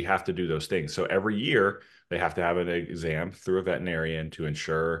aspect, but we have to do those things. So every year they have to have an exam through a veterinarian to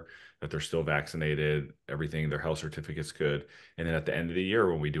ensure that they're still vaccinated, everything, their health certificate's good. And then at the end of the year,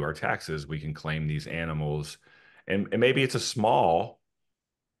 when we do our taxes, we can claim these animals. And maybe it's a small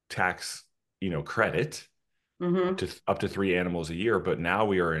tax, credit, up to 3 animals a year. But now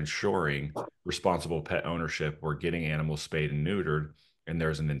we are ensuring responsible pet ownership. We're getting animals spayed and neutered, and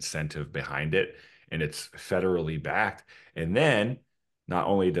there's an incentive behind it, and it's federally backed. And then not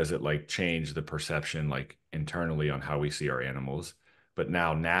only does it like change the perception like internally on how we see our animals, but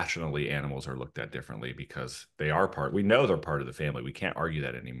now nationally animals are looked at differently because we know they're part of the family. We can't argue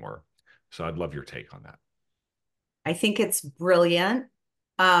that anymore. So I'd love your take on that. I think it's brilliant.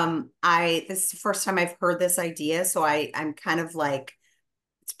 This is the first time I've heard this idea, so I'm kind of like,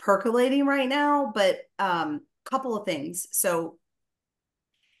 it's percolating right now, but couple of things. So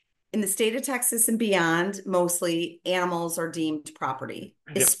in the state of Texas and beyond, mostly animals are deemed property,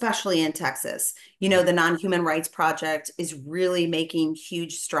 especially in Texas. The Non-Human Rights Project is really making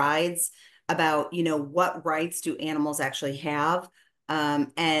huge strides about, what rights do animals actually have.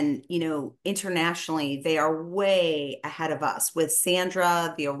 And internationally, they are way ahead of us with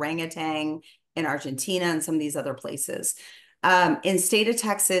Sandra, the orangutan in Argentina, and some of these other places. In state of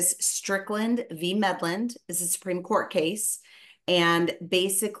Texas, Strickland v. Medland is a Supreme Court case. And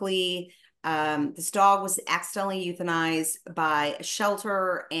basically, this dog was accidentally euthanized by a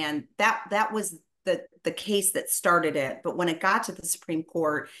shelter, and that was the case that started it. But when it got to the Supreme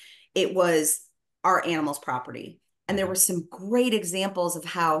Court, it was our animals' property. And there were some great examples of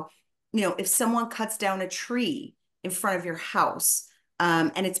how, if someone cuts down a tree in front of your house,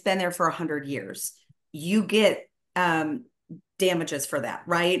 and it's been there for 100 years, you get damages for that,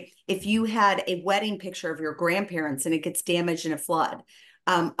 right? If you had a wedding picture of your grandparents and it gets damaged in a flood,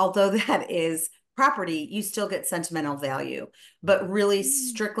 although that is property, you still get sentimental value. But really,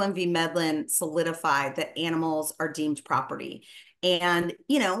 Strickland v. Medland solidified that animals are deemed property. And,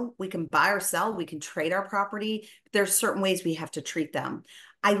 we can buy or sell, we can trade our property. But there's certain ways we have to treat them.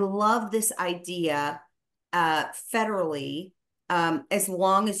 I love this idea federally, as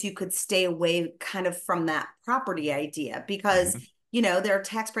long as you could stay away kind of from that property idea, because there are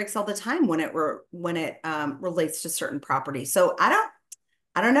tax breaks all the time when it relates to certain property. So I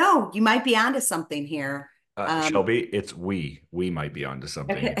don't know. You might be onto something here. Shelby, it's we might be onto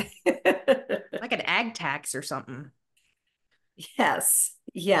something. Okay. Like an ag tax or something. Yes.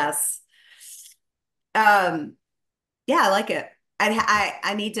 Yeah, I like it.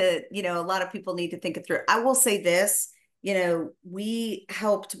 I need to, a lot of people need to think it through. I will say this, we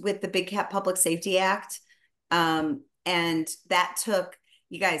helped with the Big Cat Public Safety Act. And that took,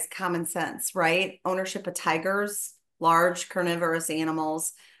 you guys, common sense, right? Ownership of tigers, large carnivorous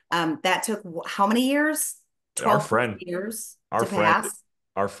animals. That took how many years? Our 12 friend, years our to friend, pass.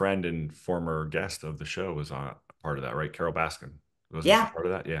 our friend and former guest of the show was on part of that, right? Carol Baskin. Wasn't she Yeah. part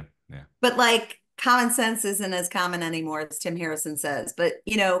of that? Yeah. Yeah. But like common sense isn't as common anymore, as Tim Harrison says. But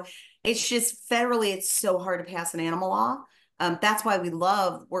it's just federally, it's so hard to pass an animal law. That's why we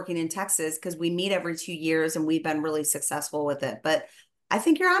love working in Texas, because we meet every 2 years and we've been really successful with it. But I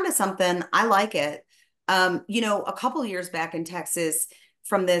think you're onto something. I like it. A couple of years back in Texas,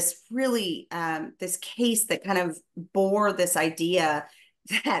 from this really this case that kind of bore this idea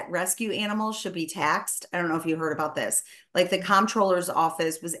that rescue animals should be taxed. I don't know if you heard about this. Like the comptroller's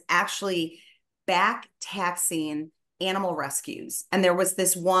office was actually back taxing animal rescues. And there was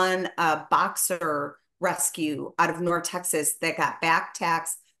this one boxer rescue out of North Texas that got back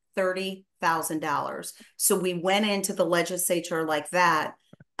taxed $30,000. So we went into the legislature like that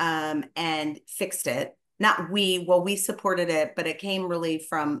and fixed it. Not we, well, we supported it, but it came really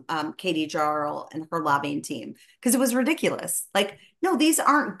from Katie Jarl and her lobbying team, because it was ridiculous. Like, no, these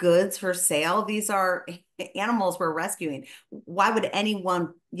aren't goods for sale. These are animals we're rescuing. Why would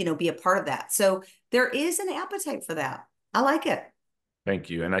anyone, be a part of that? So there is an appetite for that. I like it. Thank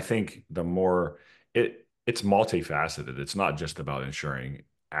you. And I think the more it's multifaceted. It's not just about ensuring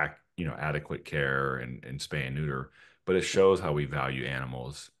adequate care and spay and neuter, but it shows how we value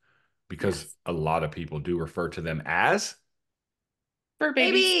animals, because Yes. a lot of people do refer to them as For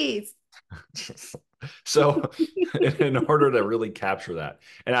babies. so in order to really capture that,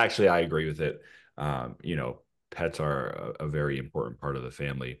 and actually I agree with it. Pets are a very important part of the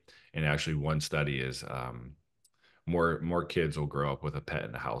family. And actually one study is more kids will grow up with a pet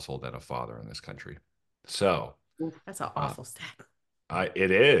in the household than a father in this country. So That's an uh, awful stat. it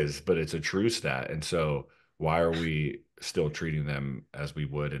is, but it's a true stat. And so why are we still treating them as we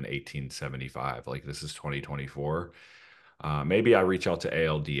would in 1875? Like, this is 2024. Maybe I reach out to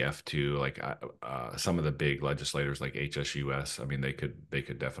ALDF too, like some of the big legislators like HSUS. I mean, they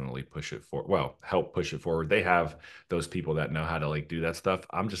could definitely push it for, well, help push it forward. They have those people that know how to like do that stuff.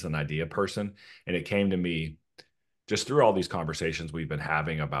 I'm just an idea person, and it came to me just through all these conversations we've been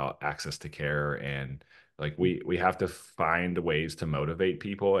having about access to care. And like we have to find ways to motivate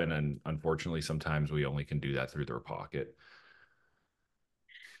people, and then unfortunately sometimes we only can do that through their pocket.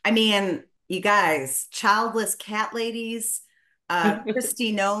 I mean, you guys, childless cat ladies,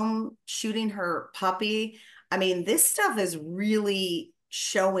 Christy Nome shooting her puppy. I mean, this stuff is really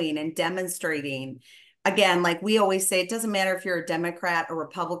showing and demonstrating. Again, like we always say, it doesn't matter if you're a Democrat or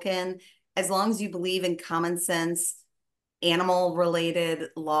Republican, as long as you believe in common sense, animal related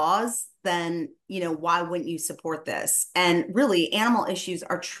laws, then, why wouldn't you support this? And really, animal issues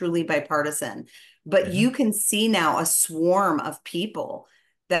are truly bipartisan. But Mhm. you can see now a swarm of people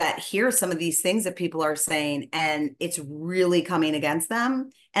that hear some of these things that people are saying, and it's really coming against them.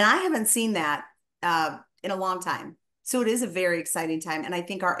 And I haven't seen that in a long time. So it is a very exciting time. And I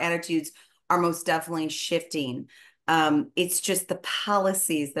think our attitudes are most definitely shifting. It's just the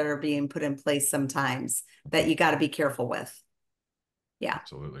policies that are being put in place sometimes that you got to be careful with. Yeah.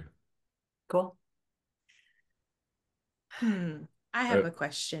 Absolutely. Cool. I have a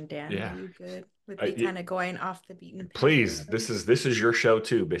question, Dan. Are Yeah. you good with me kind of going off the beaten path a Please, little? this is your show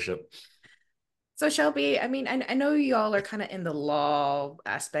too, Bishop. So Shelby, I mean, I know you all are kind of in the law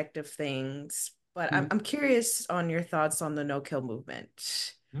aspect of things, but I'm curious on your thoughts on the no-kill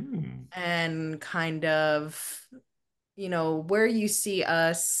movement Hmm. and kind of, where you see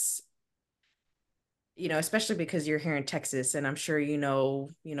us, especially because you're here in Texas, and I'm sure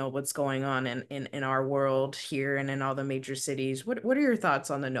what's going on in our world here and in all the major cities. What are your thoughts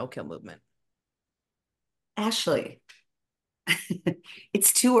on the no-kill movement? Ashlee,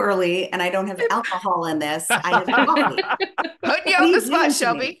 it's too early and I don't have alcohol in this. I have coffee. Putting you What are on the you spot, doing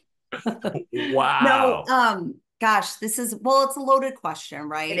to me? Shelby. No, Wow. gosh, well, it's a loaded question, It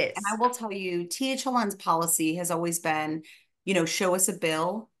right? And I is. will tell you, THLN's policy has always been, show us a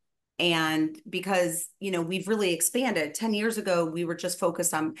bill. And because, we've really expanded. 10 years ago, we were just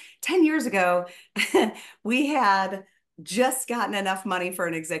focused on 10 years ago, we had just gotten enough money for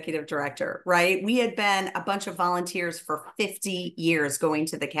an executive director, right? We had been a bunch of volunteers for 50 years going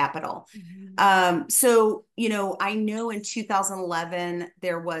to the Capitol. So, I know in 2011,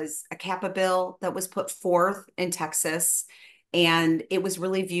 there was a CAPA bill that was put forth in Texas, and it was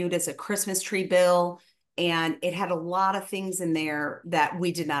really viewed as a Christmas tree bill. And it had a lot of things in there that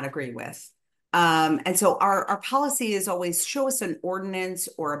we did not agree with. And so our policy is always show us an ordinance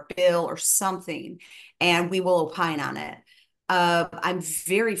or a bill or something, and we will opine on it. I'm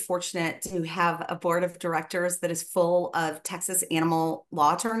very fortunate to have a board of directors that is full of Texas animal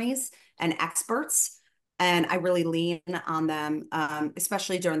law attorneys and experts. and I really lean on them,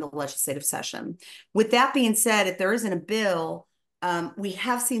 especially during the legislative session. With that being said, if there isn't a bill, we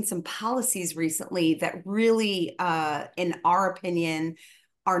have seen some policies recently that really, in our opinion,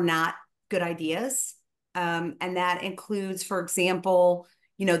 are not good ideas. And that includes, for example,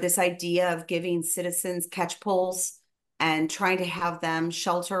 this idea of giving citizens catch polls and trying to have them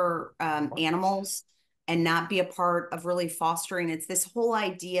shelter animals and not be a part of really fostering. It's this whole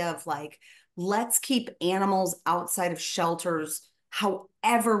idea of like, let's keep animals outside of shelters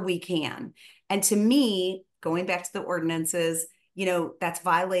however we can. And to me, going back to the ordinances, that's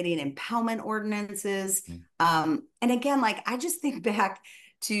violating impoundment ordinances. And again, like I just think back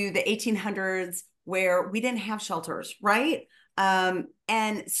to the 1800s where we didn't have shelters, right?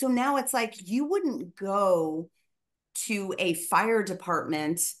 And so now it's like you wouldn't go to a fire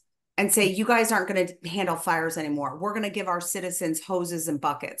department and say, you guys aren't going to handle fires anymore. We're going to give our citizens hoses and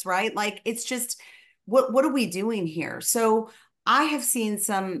buckets, right? Like it's just, what are we doing here? So I have seen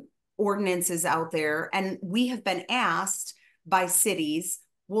some ordinances out there, and we have been asked by cities,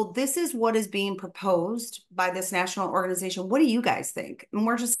 well, this is what is being proposed by this national organization. What do you guys think? And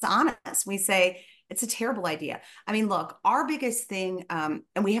we're just honest. We say, it's a terrible idea. I mean, look, our biggest thing, and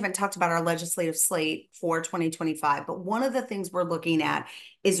we haven't talked about our legislative slate for 2025, but one of the things we're looking at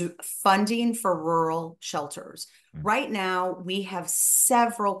is funding for rural shelters. Right now, we have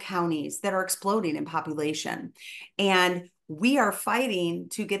several counties that are exploding in population, and we are fighting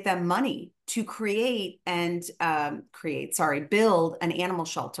to get them money to build an animal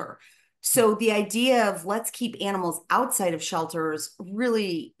shelter. So the idea of let's keep animals outside of shelters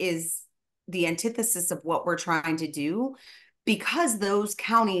really is the antithesis of what we're trying to do, because those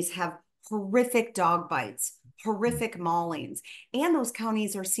counties have horrific dog bites, horrific maulings, and those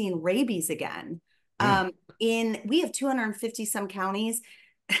counties are seeing rabies again. We have 250 some counties.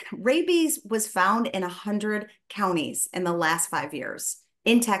 Rabies was found in 100 counties in the last 5 years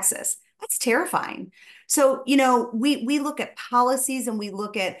in Texas. That's terrifying. So, we look at policies and we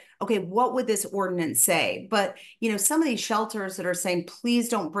look at, okay, what would this ordinance say? But, some of these shelters that are saying, please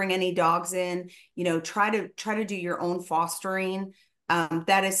don't bring any dogs in, try to do your own fostering.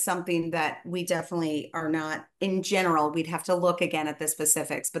 That is something that we definitely are not, in general, we'd have to look again at the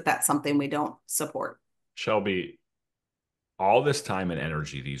specifics, but that's something we don't support. Shelby, all this time and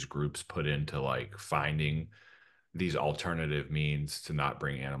energy these groups put into like finding these alternative means to not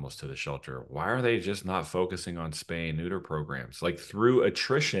bring animals to the shelter, why are they just not focusing on spay and neuter programs? Like through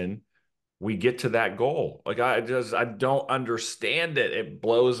attrition, we get to that goal. Like I don't understand it. It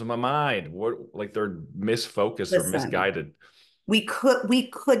blows my mind. What, like they're misfocused or misguided. We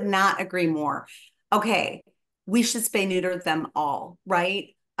could not agree more. Okay, we should spay neuter them all, right?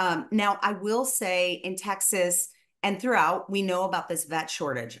 Now I will say in Texas and throughout, we know about this vet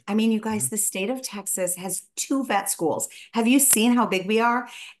shortage. I mean, you guys, the state of Texas has 2 vet schools. Have you seen how big we are?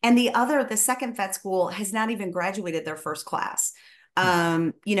 And the second vet school has not even graduated their first class.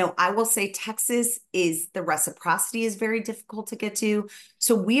 I will say Texas the reciprocity is very difficult to get to.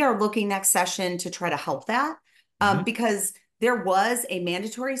 So we are looking next session to try to help that, because there was a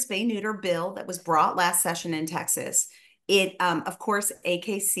mandatory spay neuter bill that was brought last session in Texas. It, of course,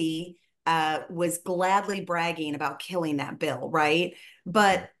 AKC was gladly bragging about killing that bill, right?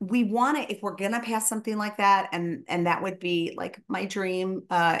 But we want to, if we're going to pass something like that, and that would be like my dream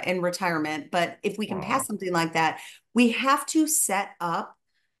in retirement, but if we can pass something like that, we have to set up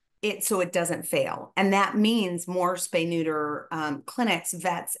it so it doesn't fail. And that means more spay neuter clinics,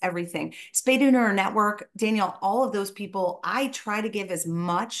 vets, everything. Spay neuter network, Daniel, all of those people, I try to give as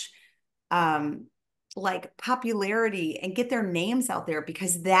much like popularity and get their names out there,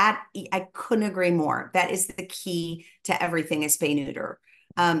 because that, I couldn't agree more. That is the key to everything is spay neuter.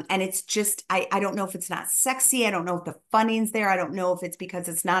 And it's just, I don't know if it's not sexy. I don't know if the funding's there. I don't know if it's because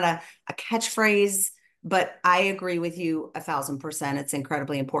it's not a catchphrase, but I agree with you 1,000%. It's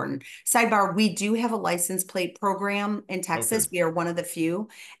incredibly important. Sidebar, we do have a license plate program in Texas. We are one of the few,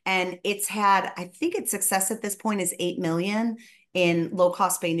 and it's had, I think its success at this point is 8 million in low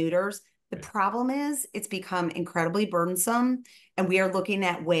cost spay neuters. The problem is it's become incredibly burdensome, and we are looking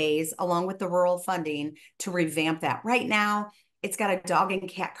at ways, along with the rural funding, to revamp that. Right now, it's got a dog and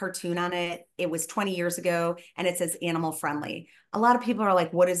cat cartoon on it. It was 20 years ago, and it says animal friendly. A lot of people are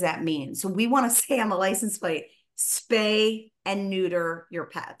like, what does that mean? So we want to say on the license plate, spay and neuter your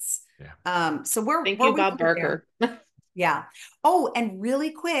pets. So Thank you, Bob Barker. Yeah. Oh, and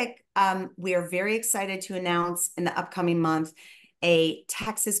really quick, we are very excited to announce in the upcoming month a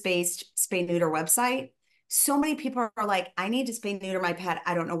Texas-based spay neuter website. So many people are like, I need to spay neuter my pet.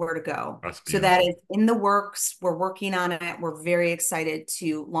 I don't know where to go. So that is in the works. We're working on it. We're very excited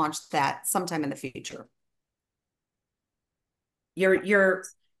to launch that sometime in the future. you're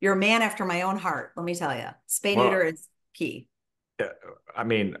a man after my own heart. Let me tell you, spay neuter is key. I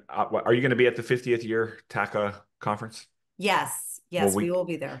mean, are you going to be at the 50th year TACA conference? Yes, Well, we will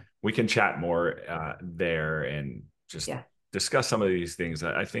be there. We can chat more there and just discuss some of these things.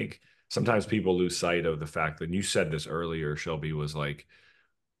 I think sometimes people lose sight of the fact that, and you said this earlier, Shelby, was like,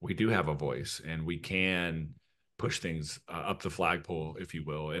 we do have a voice and we can push things up the flagpole, if you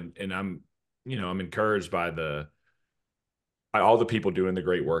will. And I'm, I'm encouraged by all the people doing the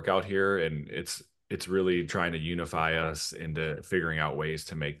great work out here. And it's really trying to unify us into figuring out ways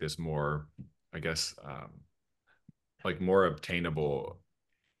to make this more, I guess, like more obtainable.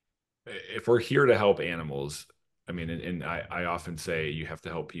 If we're here to help animals, I mean, and I often say you have to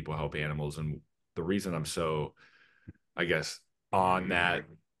help people help animals. And the reason I'm so, I guess, on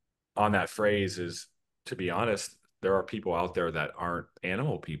that phrase is, to be honest, there are people out there that aren't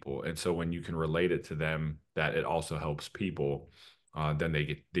animal people. And so when you can relate it to them, that it also helps people, then they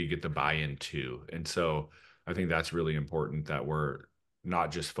get the buy-in too. And so I think that's really important, that we're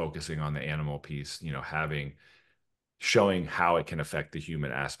not just focusing on the animal piece, showing how it can affect the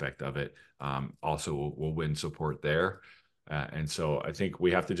human aspect of it, also will win support there. And so I think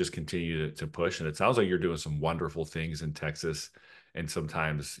we have to just continue to push. And it sounds like you're doing some wonderful things in Texas. And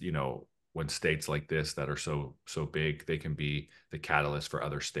sometimes, when states like this that are so big, they can be the catalyst for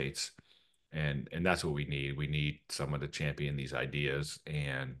other states. And that's what we need. We need someone to champion these ideas.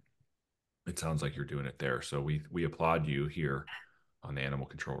 And it sounds like you're doing it there. So we applaud you here on the Animal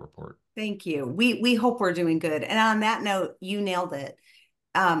Control Report. Thank you. We hope we're doing good. And on that note, you nailed it.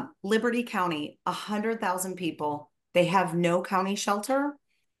 Liberty County, 100,000 people. They have no county shelter,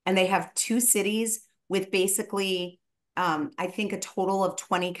 and they have 2 cities with basically, I think, a total of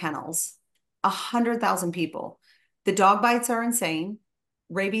 20 kennels. 100,000 people. The dog bites are insane.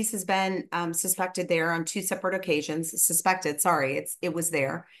 Rabies has been suspected there on 2 separate occasions. Suspected, sorry, it was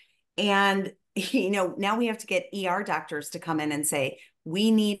there. And now we have to get ER doctors to come in and say, we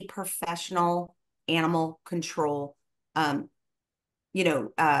need professional animal control,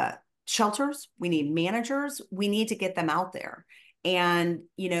 shelters. We need managers. We need to get them out there. And,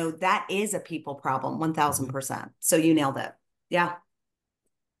 that is a people problem, 1000%. So you nailed it. Yeah.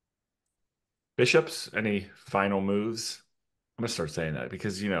 Bishops, any final moves? I'm going to start saying that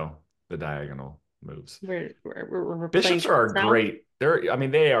because, the diagonal moves. We're Bishops are a now? great,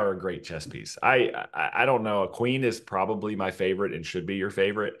 they are a great chess piece. I don't know. A queen is probably my favorite and should be your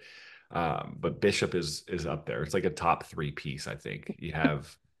favorite. But bishop is up there. It's like a top 3 piece, I think. You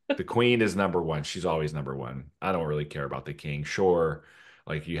have the queen is number 1. She's always number 1. I don't really care about the king. Sure,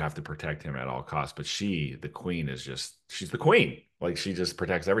 like you have to protect him at all costs, but the queen she's the queen. Like she just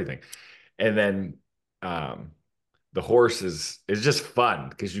protects everything. And then the horse is just fun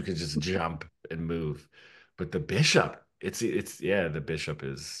because you can just jump and move. But the bishop, the bishop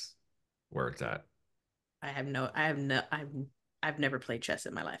is where it's at. I've never played chess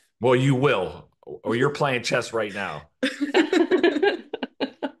in my life. Well, you will, or you're playing chess right now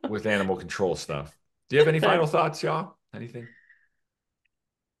with animal control stuff. Do you have any final thoughts, y'all? Anything?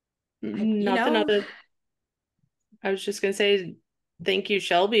 Nothing other. I was just gonna say thank you,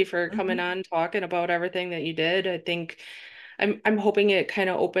 Shelby, for coming on, talking about everything that you did. I think I'm hoping it kind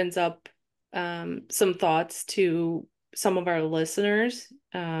of opens up some thoughts to some of our listeners.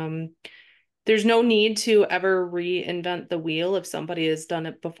 There's no need to ever reinvent the wheel if somebody has done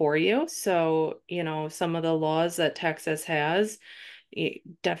it before you. So, some of the laws that Texas has,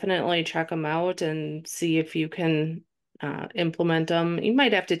 definitely check them out and see if you can implement them. You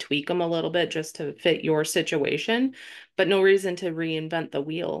might have to tweak them a little bit just to fit your situation, but no reason to reinvent the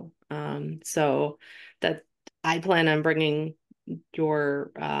wheel. So that I plan on bringing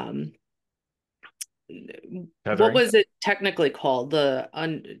your what was it technically called? I've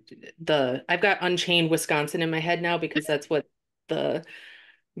got Unchained Wisconsin in my head now because that's what the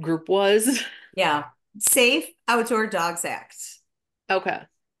group was. Yeah. Safe Outdoor Dogs Act. Okay.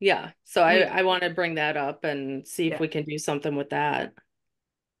 Yeah. So I want to bring that up and see if we can do something with that.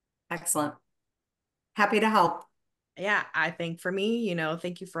 Excellent. Happy to help. Yeah, I think for me,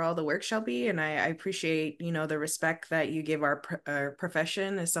 thank you for all the work, Shelby, and I appreciate, the respect that you give our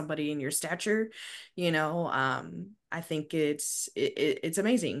profession as somebody in your stature. I think it's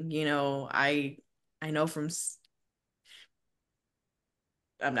amazing. I know from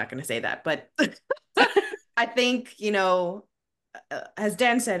I'm not going to say that, but I think, as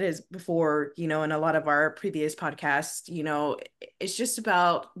Dan said is before, in a lot of our previous podcasts, it's just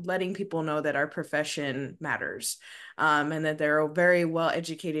about letting people know that our profession matters, and that there are very well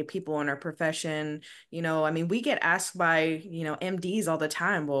educated people in our profession. I mean, we get asked by, MDs all the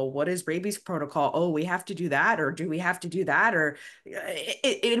time, well, what is rabies protocol? Oh, we have to do that, or do we have to do that? Or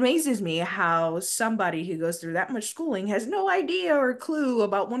it amazes me how somebody who goes through that much schooling has no idea or clue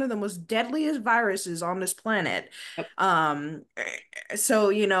about one of the most deadliest viruses on this planet. Yep.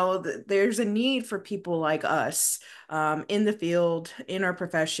 So, there's a need for people like us, in the field, in our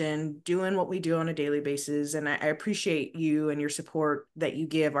profession, doing what we do on a daily basis. And I appreciate you and your support that you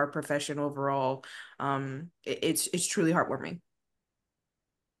give our profession overall. It's truly heartwarming.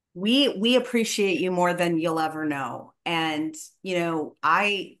 We appreciate you more than you'll ever know. And,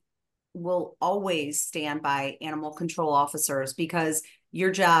 I will always stand by animal control officers because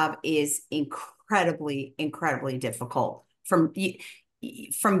your job is incredibly, incredibly difficult from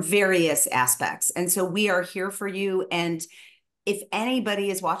various aspects. And so we are here for you. And if anybody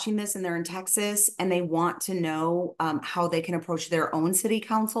is watching this and they're in Texas and they want to know how they can approach their own city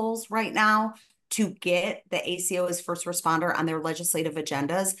councils right now to get the ACO as first responder on their legislative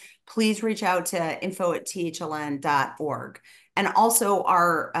agendas, please reach out to info@thln.org. And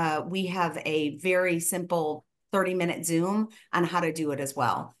also we have a very simple 30-minute Zoom on how to do it as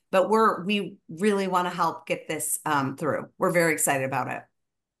well. But we really want to help get this through. We're very excited about it.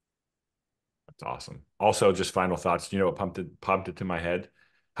 That's awesome. Also, just final thoughts. What pumped it to my head?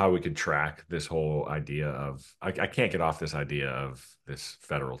 How we could track this whole idea of I can't get off this idea of this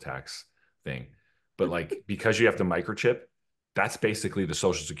federal tax thing, but like because you have to microchip, that's basically the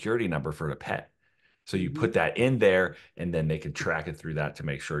social security number for the pet. So you put that in there, and then they can track it through that to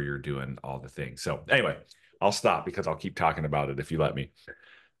make sure you're doing all the things. So anyway, I'll stop because I'll keep talking about it if you let me.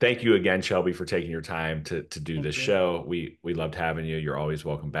 Thank you again, Shelby, for taking your time to do this show. We loved having you. You're always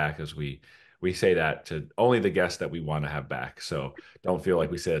welcome back, as we say that to only the guests that we want to have back. So don't feel like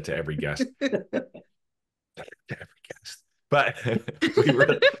we say it to every guest. But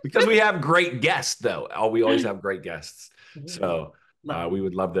because we have great guests, though. We always have great guests. So we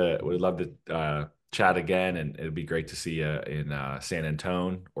would love to chat again, and it'd be great to see you in San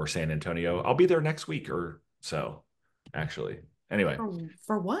Antonio or San Antonio. I'll be there next week or so, actually. Anyway,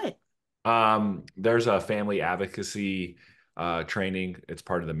 for what? There's a family advocacy training. It's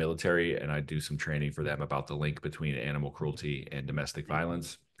part of the military, and I do some training for them about the link between animal cruelty and domestic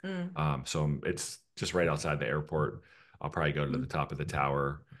violence. So it's just right outside the airport. I'll probably go to the top of the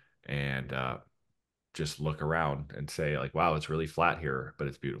tower and just look around and say like, wow, it's really flat here, but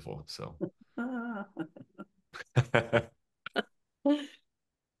it's beautiful. So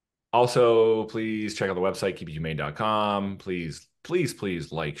also, please check out the website, keepithumane.com. Please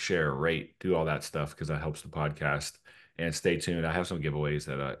like, share, rate, do all that stuff because that helps the podcast. And stay tuned. I have some giveaways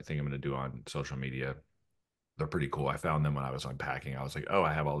that I think I'm going to do on social media. They're pretty cool. I found them when I was unpacking. I was like, oh,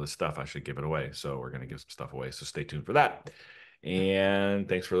 I have all this stuff. I should give it away. So we're going to give some stuff away. So stay tuned for that. And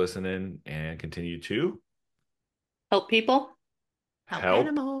thanks for listening, and continue to help people, help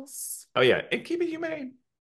animals. Oh, yeah. And keep it humane.